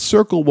 And what the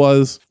circle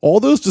was, all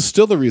those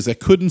distilleries that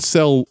couldn't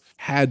sell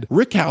had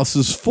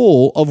rickhouses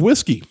full of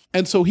whiskey.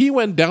 And so he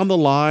went down the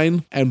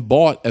line and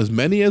bought as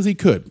many as he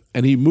could.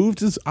 And he moved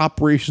his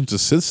operation to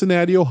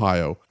Cincinnati,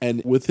 Ohio.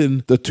 And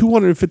within the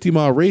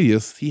 250-mile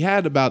radius, he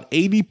had about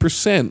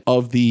 80%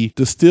 of the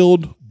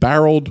distilled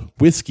barreled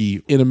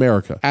whiskey in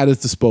America at his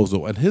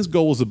disposal. And his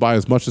goal was to buy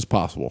as much as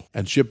possible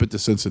and ship it to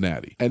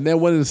Cincinnati. And then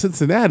when in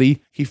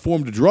Cincinnati, he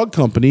formed a drug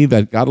company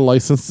that got a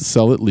license to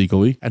sell it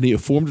legally. And he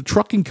formed a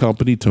trucking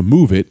company to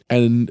move it.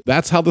 And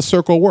that's how the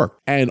circle worked.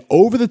 And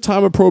over the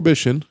time of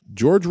Prohibition,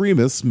 George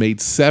Remus made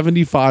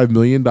 $75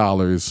 million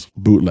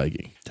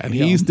bootlegging. And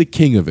he's the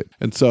king of it.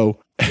 And so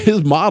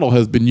his model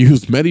has been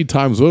used many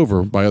times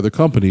over by other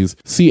companies.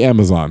 See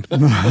Amazon.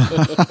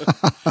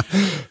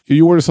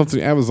 You order something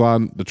on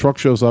Amazon, the truck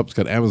shows up, it's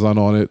got Amazon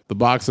on it. The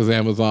box says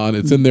Amazon,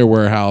 it's in their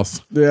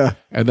warehouse. Yeah.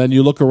 And then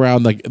you look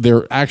around, like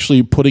they're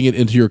actually putting it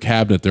into your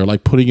cabinet. They're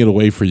like putting it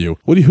away for you.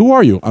 Who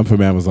are you? I'm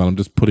from Amazon. I'm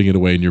just putting it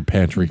away in your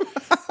pantry.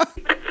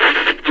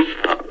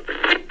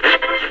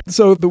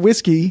 So the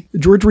whiskey,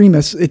 George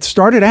Remus, it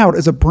started out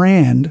as a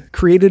brand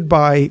created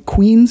by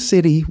Queen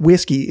City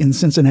Whiskey in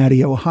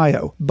Cincinnati,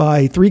 Ohio,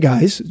 by 3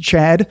 guys,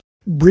 Chad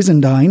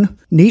Brizendine,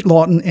 Nate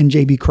Lawton, and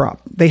J.B. Kropp.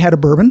 They had a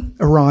bourbon,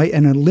 a rye,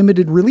 and a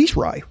limited release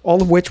rye,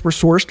 all of which were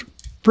sourced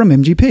from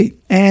MGP.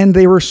 And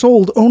they were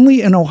sold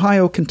only in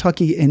Ohio,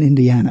 Kentucky, and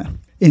Indiana.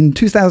 In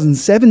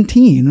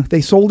 2017, they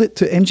sold it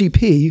to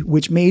MGP,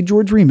 which made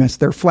George Remus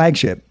their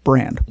flagship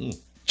brand.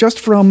 Just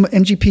from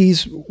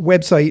MGP's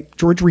website,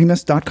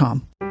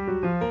 georgeremus.com.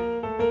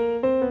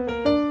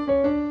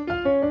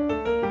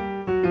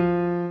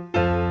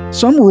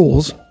 Some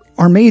rules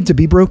are made to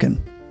be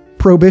broken.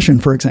 Prohibition,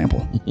 for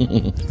example.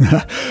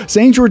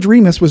 Saying George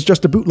Remus was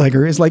just a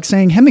bootlegger is like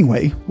saying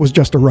Hemingway was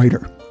just a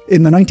writer.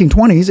 In the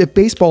 1920s, if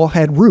baseball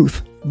had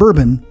Ruth,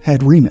 bourbon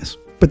had Remus.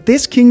 But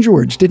this King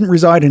George didn't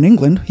reside in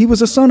England. He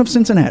was a son of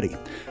Cincinnati.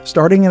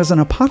 Starting as an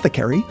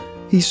apothecary,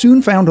 he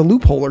soon found a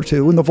loophole or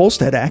two in the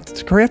Volstead Act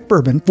to craft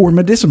bourbon for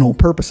medicinal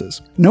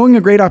purposes. Knowing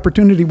a great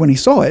opportunity when he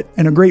saw it,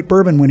 and a great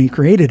bourbon when he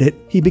created it,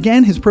 he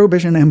began his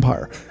Prohibition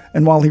empire.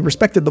 And while he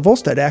respected the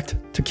Volstead Act,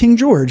 to King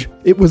George,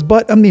 it was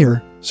but a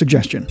mere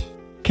suggestion.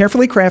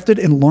 Carefully crafted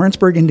in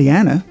Lawrenceburg,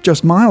 Indiana,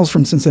 just miles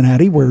from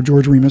Cincinnati, where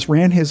George Remus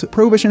ran his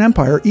Prohibition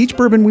empire, each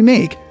bourbon we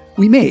make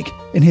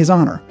in his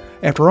honor.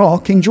 After all,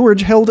 King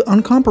George held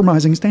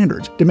uncompromising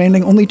standards,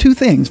 demanding only 2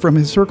 things from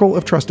his circle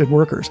of trusted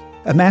workers: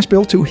 a mash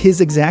bill to his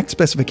exact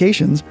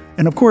specifications,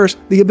 and of course,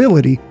 the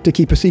ability to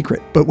keep a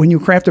secret. But when you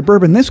craft a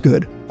bourbon this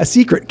good, a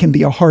secret can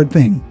be a hard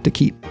thing to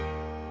keep.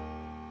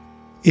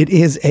 It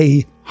is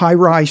a high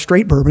rye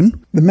straight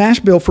bourbon, the mash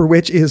bill for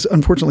which is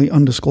unfortunately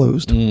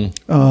undisclosed.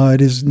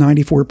 It is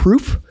 94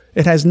 proof.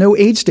 It has no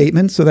age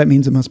statement, so that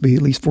means it must be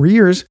at least 4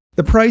 years.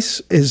 The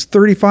price is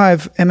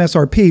 $35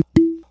 MSRP.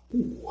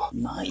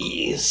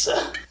 Nice.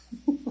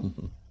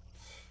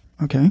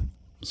 Okay.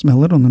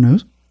 Smell it on the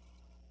nose.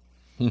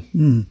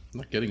 I'm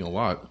not getting a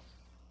lot.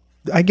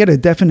 I get a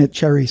definite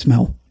cherry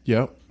smell.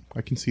 Yeah,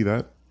 I can see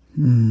that.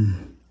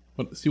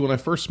 But see, when I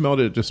first smelled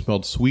it, it just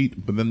smelled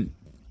sweet. But then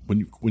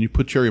when you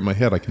put cherry in my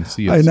head, I can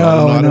see it. I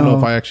know, I don't know know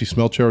if I actually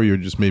smell cherry or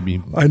just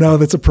maybe. I know,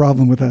 that's a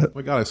problem with that. Oh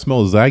my God, I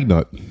smell a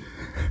Zagnut.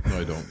 No,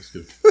 I don't. Just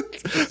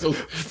kidding.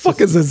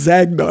 Fuck is a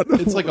Zagnut?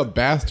 It's like a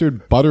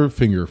bastard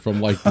Butterfinger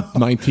from like the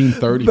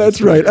 1930s.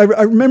 That's right.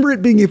 I remember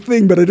it being a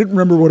thing, but I didn't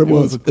remember what it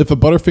was. If a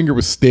Butterfinger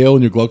was stale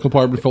in your glove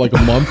compartment for like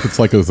a month, it's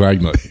like a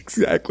Zagnut.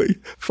 Exactly.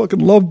 Fucking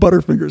love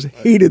Butterfingers.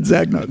 Hated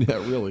Zagnut. Yeah,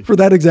 really. For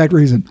that exact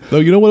reason. No,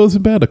 you know what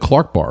wasn't bad? A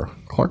Clark bar.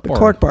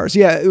 Clark bars.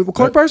 Yeah.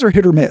 Clark bars are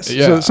hit or miss.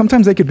 Yeah. So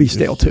sometimes they could be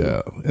stale too.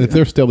 Yeah. And if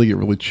they're stale, they get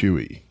really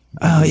chewy.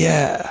 Oh,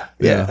 yeah.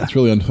 Yeah. It's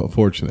really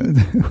unfortunate.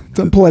 It's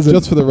unpleasant.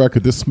 Just for the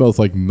record, this smells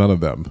like none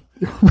of them.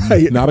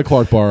 Right. Not a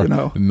Clark bar.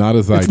 No. Not a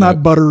Zagnut. It's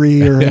not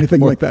buttery or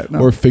anything like that. No.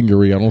 Or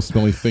fingery. I don't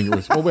smell any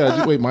fingers. Oh, wait.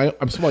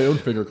 I'm smelling my own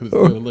finger because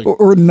it's like,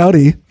 or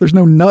nutty. There's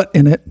no nut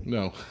in it.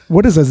 no.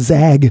 What is a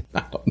zag?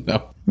 I don't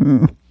know.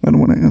 I don't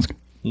want to ask.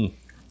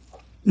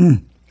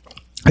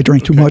 I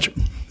drank too much.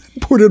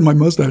 Poured it in my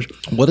mustache.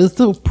 What is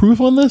the proof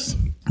on this?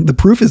 The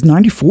proof is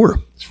 94.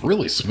 It's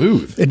really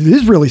smooth. It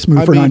is really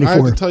smooth for 94. I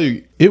have to tell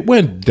you, it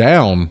went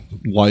down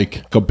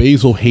like a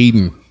Basil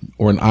Hayden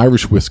or an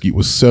Irish whiskey. It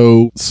was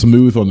so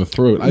smooth on the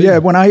throat.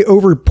 When I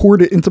over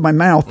poured it into my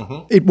mouth,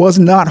 it was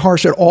not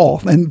harsh at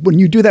all. And when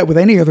you do that with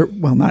any other,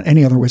 well, not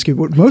any other whiskey,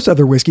 but most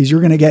other whiskeys, you're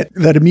going to get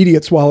that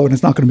immediate swallow and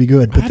it's not going to be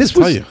good. But this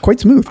was quite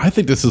smooth. I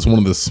think this is one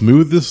of the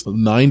smoothest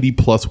 90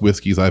 plus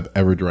whiskeys I've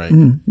ever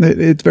drank.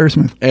 It's very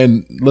smooth.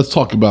 And let's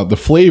talk about the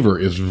flavor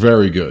is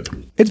very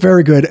good. It's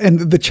very good. And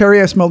the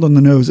cherry I smelled on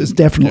the nose is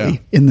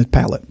definitely in the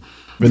palate.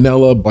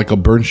 Vanilla, like a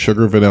burnt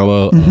sugar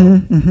vanilla.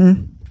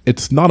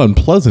 It's not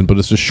unpleasant, but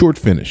it's a short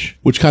finish,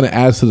 which kind of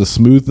adds to the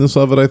smoothness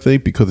of it, I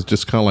think, because it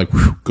just kind of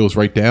like goes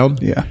right down.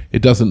 Yeah.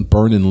 It doesn't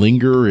burn and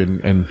linger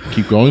and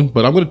keep going.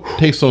 But I'm going to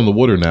taste on the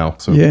water now.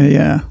 So.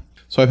 Yeah.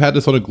 So I've had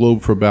this on a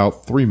globe for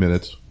about 3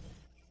 minutes.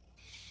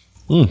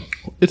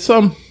 It's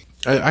I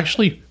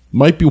actually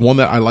might be one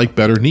that I like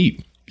better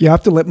neat. You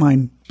have to let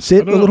mine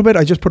sit a little bit.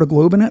 I just put a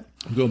globe in it.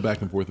 I'm going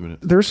back and forth a minute.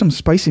 There's some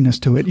spiciness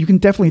to it. You can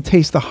definitely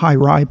taste the high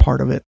rye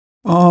part of it.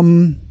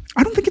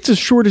 I don't think it's as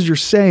short as you're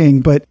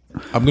saying, but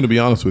I'm going to be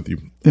honest with you.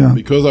 Yeah.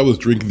 Because I was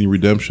drinking the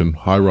Redemption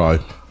High Rye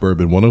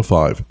Bourbon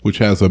 105, which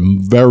has a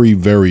very,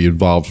 very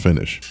involved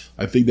finish.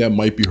 I think that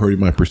might be hurting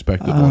my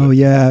perspective on it. Oh,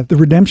 yeah. The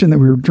Redemption that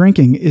we were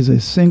drinking is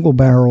a single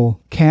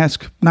barrel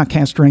cask, not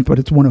cask strength, but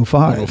it's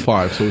 105.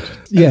 105. So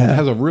it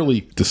has a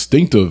really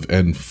distinctive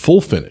and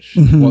full finish.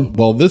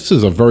 Well, this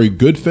is a very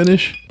good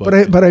finish.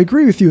 But I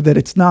agree with you that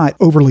it's not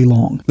overly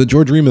long. The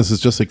George Remus is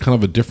just a kind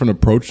of a different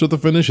approach to the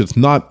finish. It's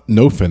not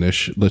no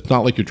finish. It's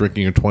not like you're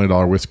drinking a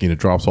 $20 whiskey and it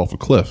drops off a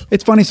cliff.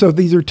 It's funny. So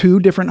these are 2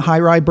 different high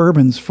rye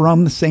bourbons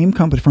from the same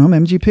company, from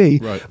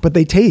MGP, right, but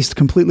they taste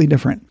completely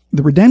different.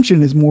 The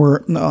Redemption is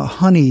more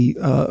honey,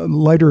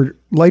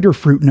 lighter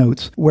fruit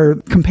notes, where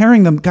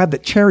comparing them, God,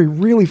 that cherry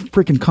really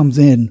freaking comes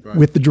in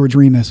with the George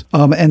Remus.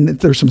 And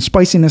there's some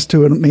spiciness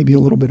to it, maybe a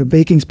little bit of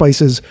baking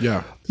spices.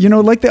 Yeah. You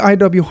know, like the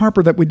IW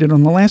Harper that we did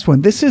on the last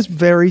one. This is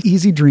very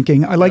easy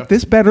drinking. I like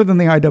this better than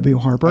the IW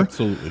Harper.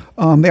 Absolutely.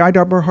 The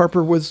IW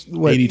Harper was,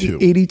 82.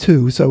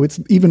 82, so it's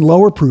even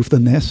lower proof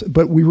than this,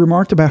 but we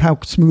remarked about how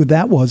smooth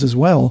that was as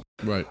well.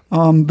 Right.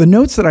 The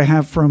notes that I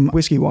have from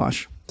Whiskey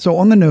Wash. So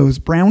on the nose,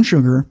 brown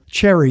sugar,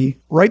 cherry,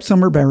 ripe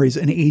summer berries,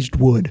 and aged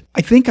wood.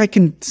 I think I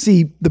can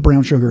see the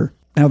brown sugar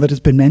now that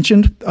it's been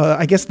mentioned.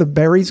 I guess the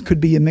berries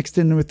could be mixed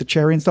in with the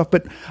cherry and stuff,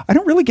 but I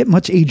don't really get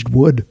much aged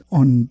wood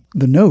on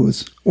the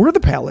nose or the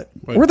palate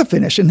or the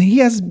finish. And he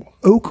has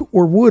oak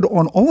or wood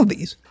on all of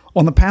these.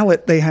 On the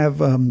palate, they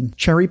have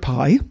cherry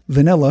pie,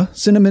 vanilla,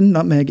 cinnamon,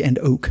 nutmeg, and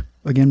oak.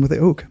 Again with the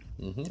oak.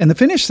 And the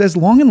finish says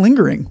long and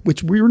lingering,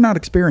 which we were not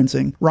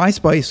experiencing. Rye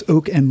spice,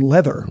 oak, and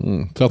leather.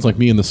 Sounds like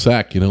me in the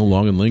sack,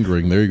 long and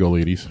lingering. There you go,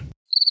 ladies.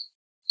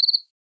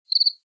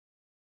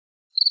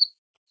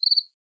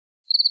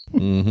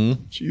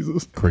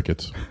 Jesus.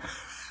 Crickets.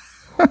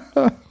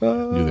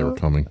 Knew they were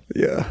coming.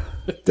 Yeah,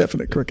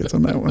 definite crickets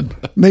on that one.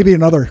 Maybe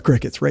another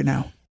crickets right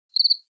now.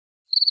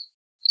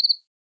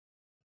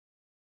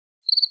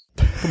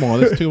 Come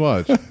on, it's too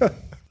much.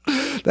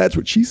 That's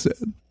what she said.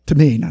 To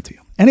me, not to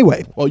you.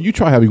 Anyway. Well, you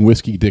try having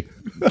whiskey dick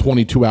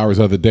 22 hours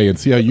out of the day and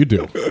see how you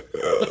do.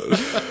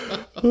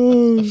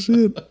 Oh,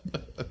 shit.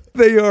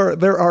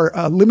 There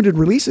are limited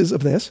releases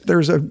of this.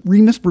 There's a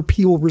Remus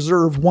Repeal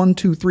Reserve 1,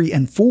 2, 3,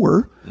 and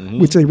 4,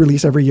 which they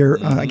release every year,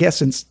 I guess,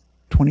 since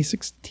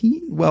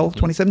 2016. Well,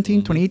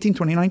 2017, 2018,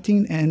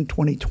 2019, and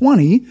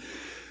 2020.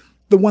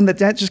 The one that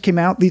just came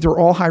out, these are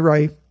all high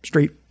rye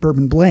straight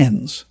bourbon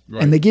blends.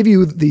 Right. And they give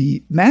you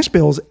the mash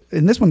bills,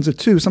 and this one's a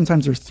 2,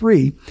 sometimes there's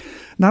 3.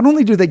 Not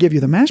only do they give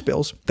you the mash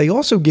bills, they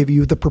also give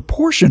you the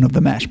proportion of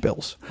the mash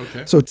bills.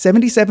 Okay. So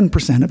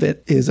 77% of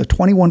it is a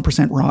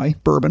 21% rye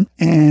bourbon,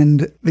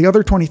 and the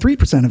other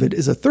 23% of it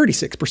is a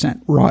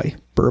 36% rye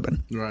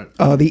bourbon. Right.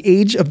 The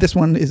age of this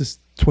one is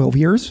 12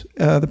 years.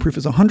 The proof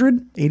is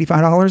 $185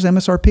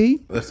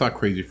 MSRP. That's not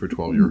crazy for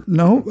 12-year.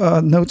 No,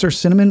 notes are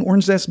cinnamon,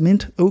 orange zest,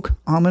 mint, oak,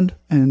 almond,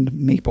 and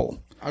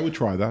maple. I would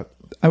try that.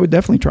 I would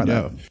definitely try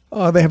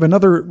that. They have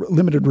another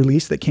limited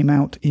release that came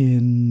out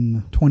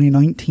in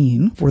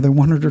 2019 for the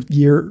 100th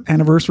year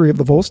anniversary of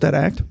the Volstead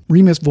Act,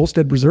 Remus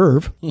Volstead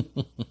Reserve.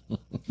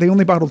 They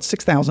only bottled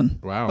 6,000.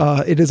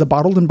 Wow. It is a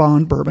bottled and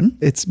bond bourbon.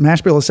 Its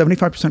mash bill is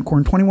 75%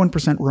 corn,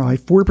 21% rye,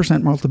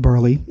 4% malted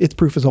barley. Its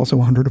proof is also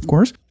 100, of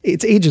course.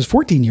 Its age is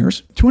 14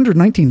 years,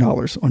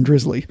 $219 on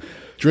Drizzly.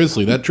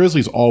 Drizzly. That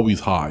Drizzly's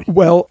always high.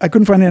 Well, I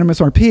couldn't find an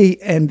MSRP,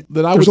 and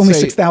Then I there's would only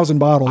say- 6,000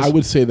 bottles. I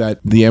would say that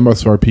the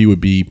MSRP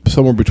would be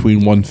somewhere between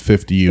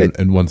 150 and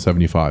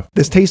 175.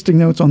 This tasting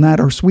notes on that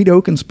are sweet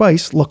oak and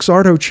spice,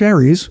 Luxardo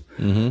cherries,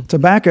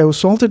 tobacco,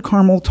 salted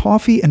caramel,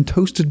 toffee, and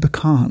toasted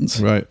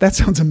pecans. Right. That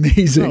sounds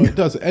amazing. No, it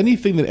does.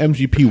 Anything that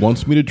MGP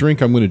wants me to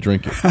drink, I'm going to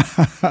drink it.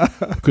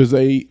 Because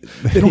they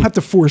don't have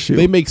to force you.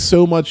 They make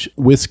so much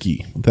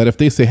whiskey that if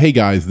they say, hey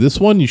guys, this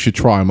one you should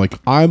try, I'm like,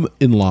 I'm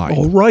in line.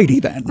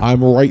 Alrighty then.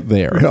 I'm right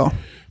there. Yeah.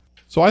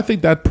 So I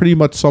think that pretty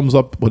much sums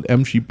up what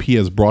MGP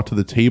has brought to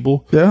the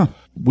table. Yeah.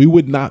 We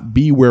would not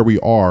be where we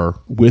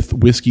are with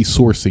whiskey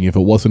sourcing if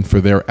it wasn't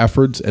for their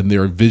efforts and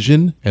their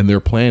vision and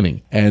their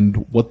planning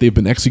and what they've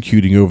been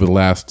executing over the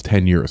last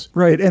 10 years.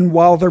 Right. And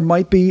while there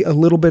might be a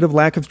little bit of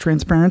lack of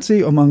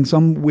transparency among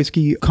some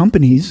whiskey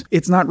companies,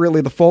 it's not really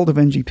the fault of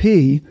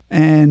NGP.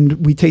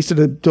 And we tasted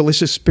a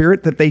delicious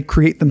spirit that they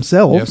create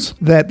themselves Yes.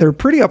 that they're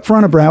pretty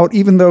upfront about,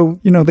 even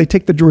though, they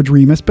take the George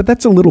Remus, but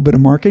that's a little bit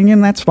of marketing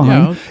and that's fine.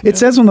 Yeah. It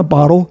says on the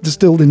bottle,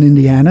 distilled in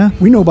Indiana.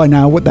 We know by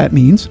now what that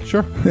means.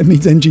 Sure. It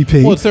means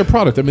NGP. Well, it's their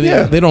product. I mean,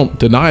 Yeah. they don't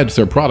deny it's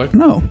their product.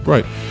 No.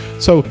 Right.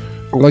 So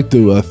I'd like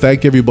to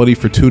thank everybody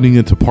for tuning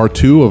into part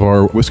 2 of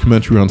our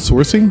Whiskeymentary on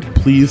sourcing.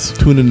 Please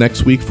tune in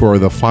next week for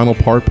the final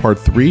part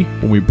 3,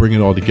 when we bring it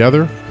all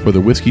together for the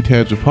Whiskey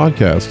Tangent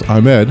podcast.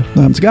 I'm Ed,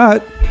 I'm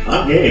Scott.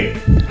 I'm Gabe.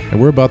 and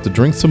we're about to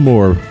drink some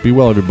more. Be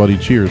well, everybody.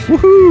 Cheers.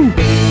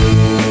 Woohoo!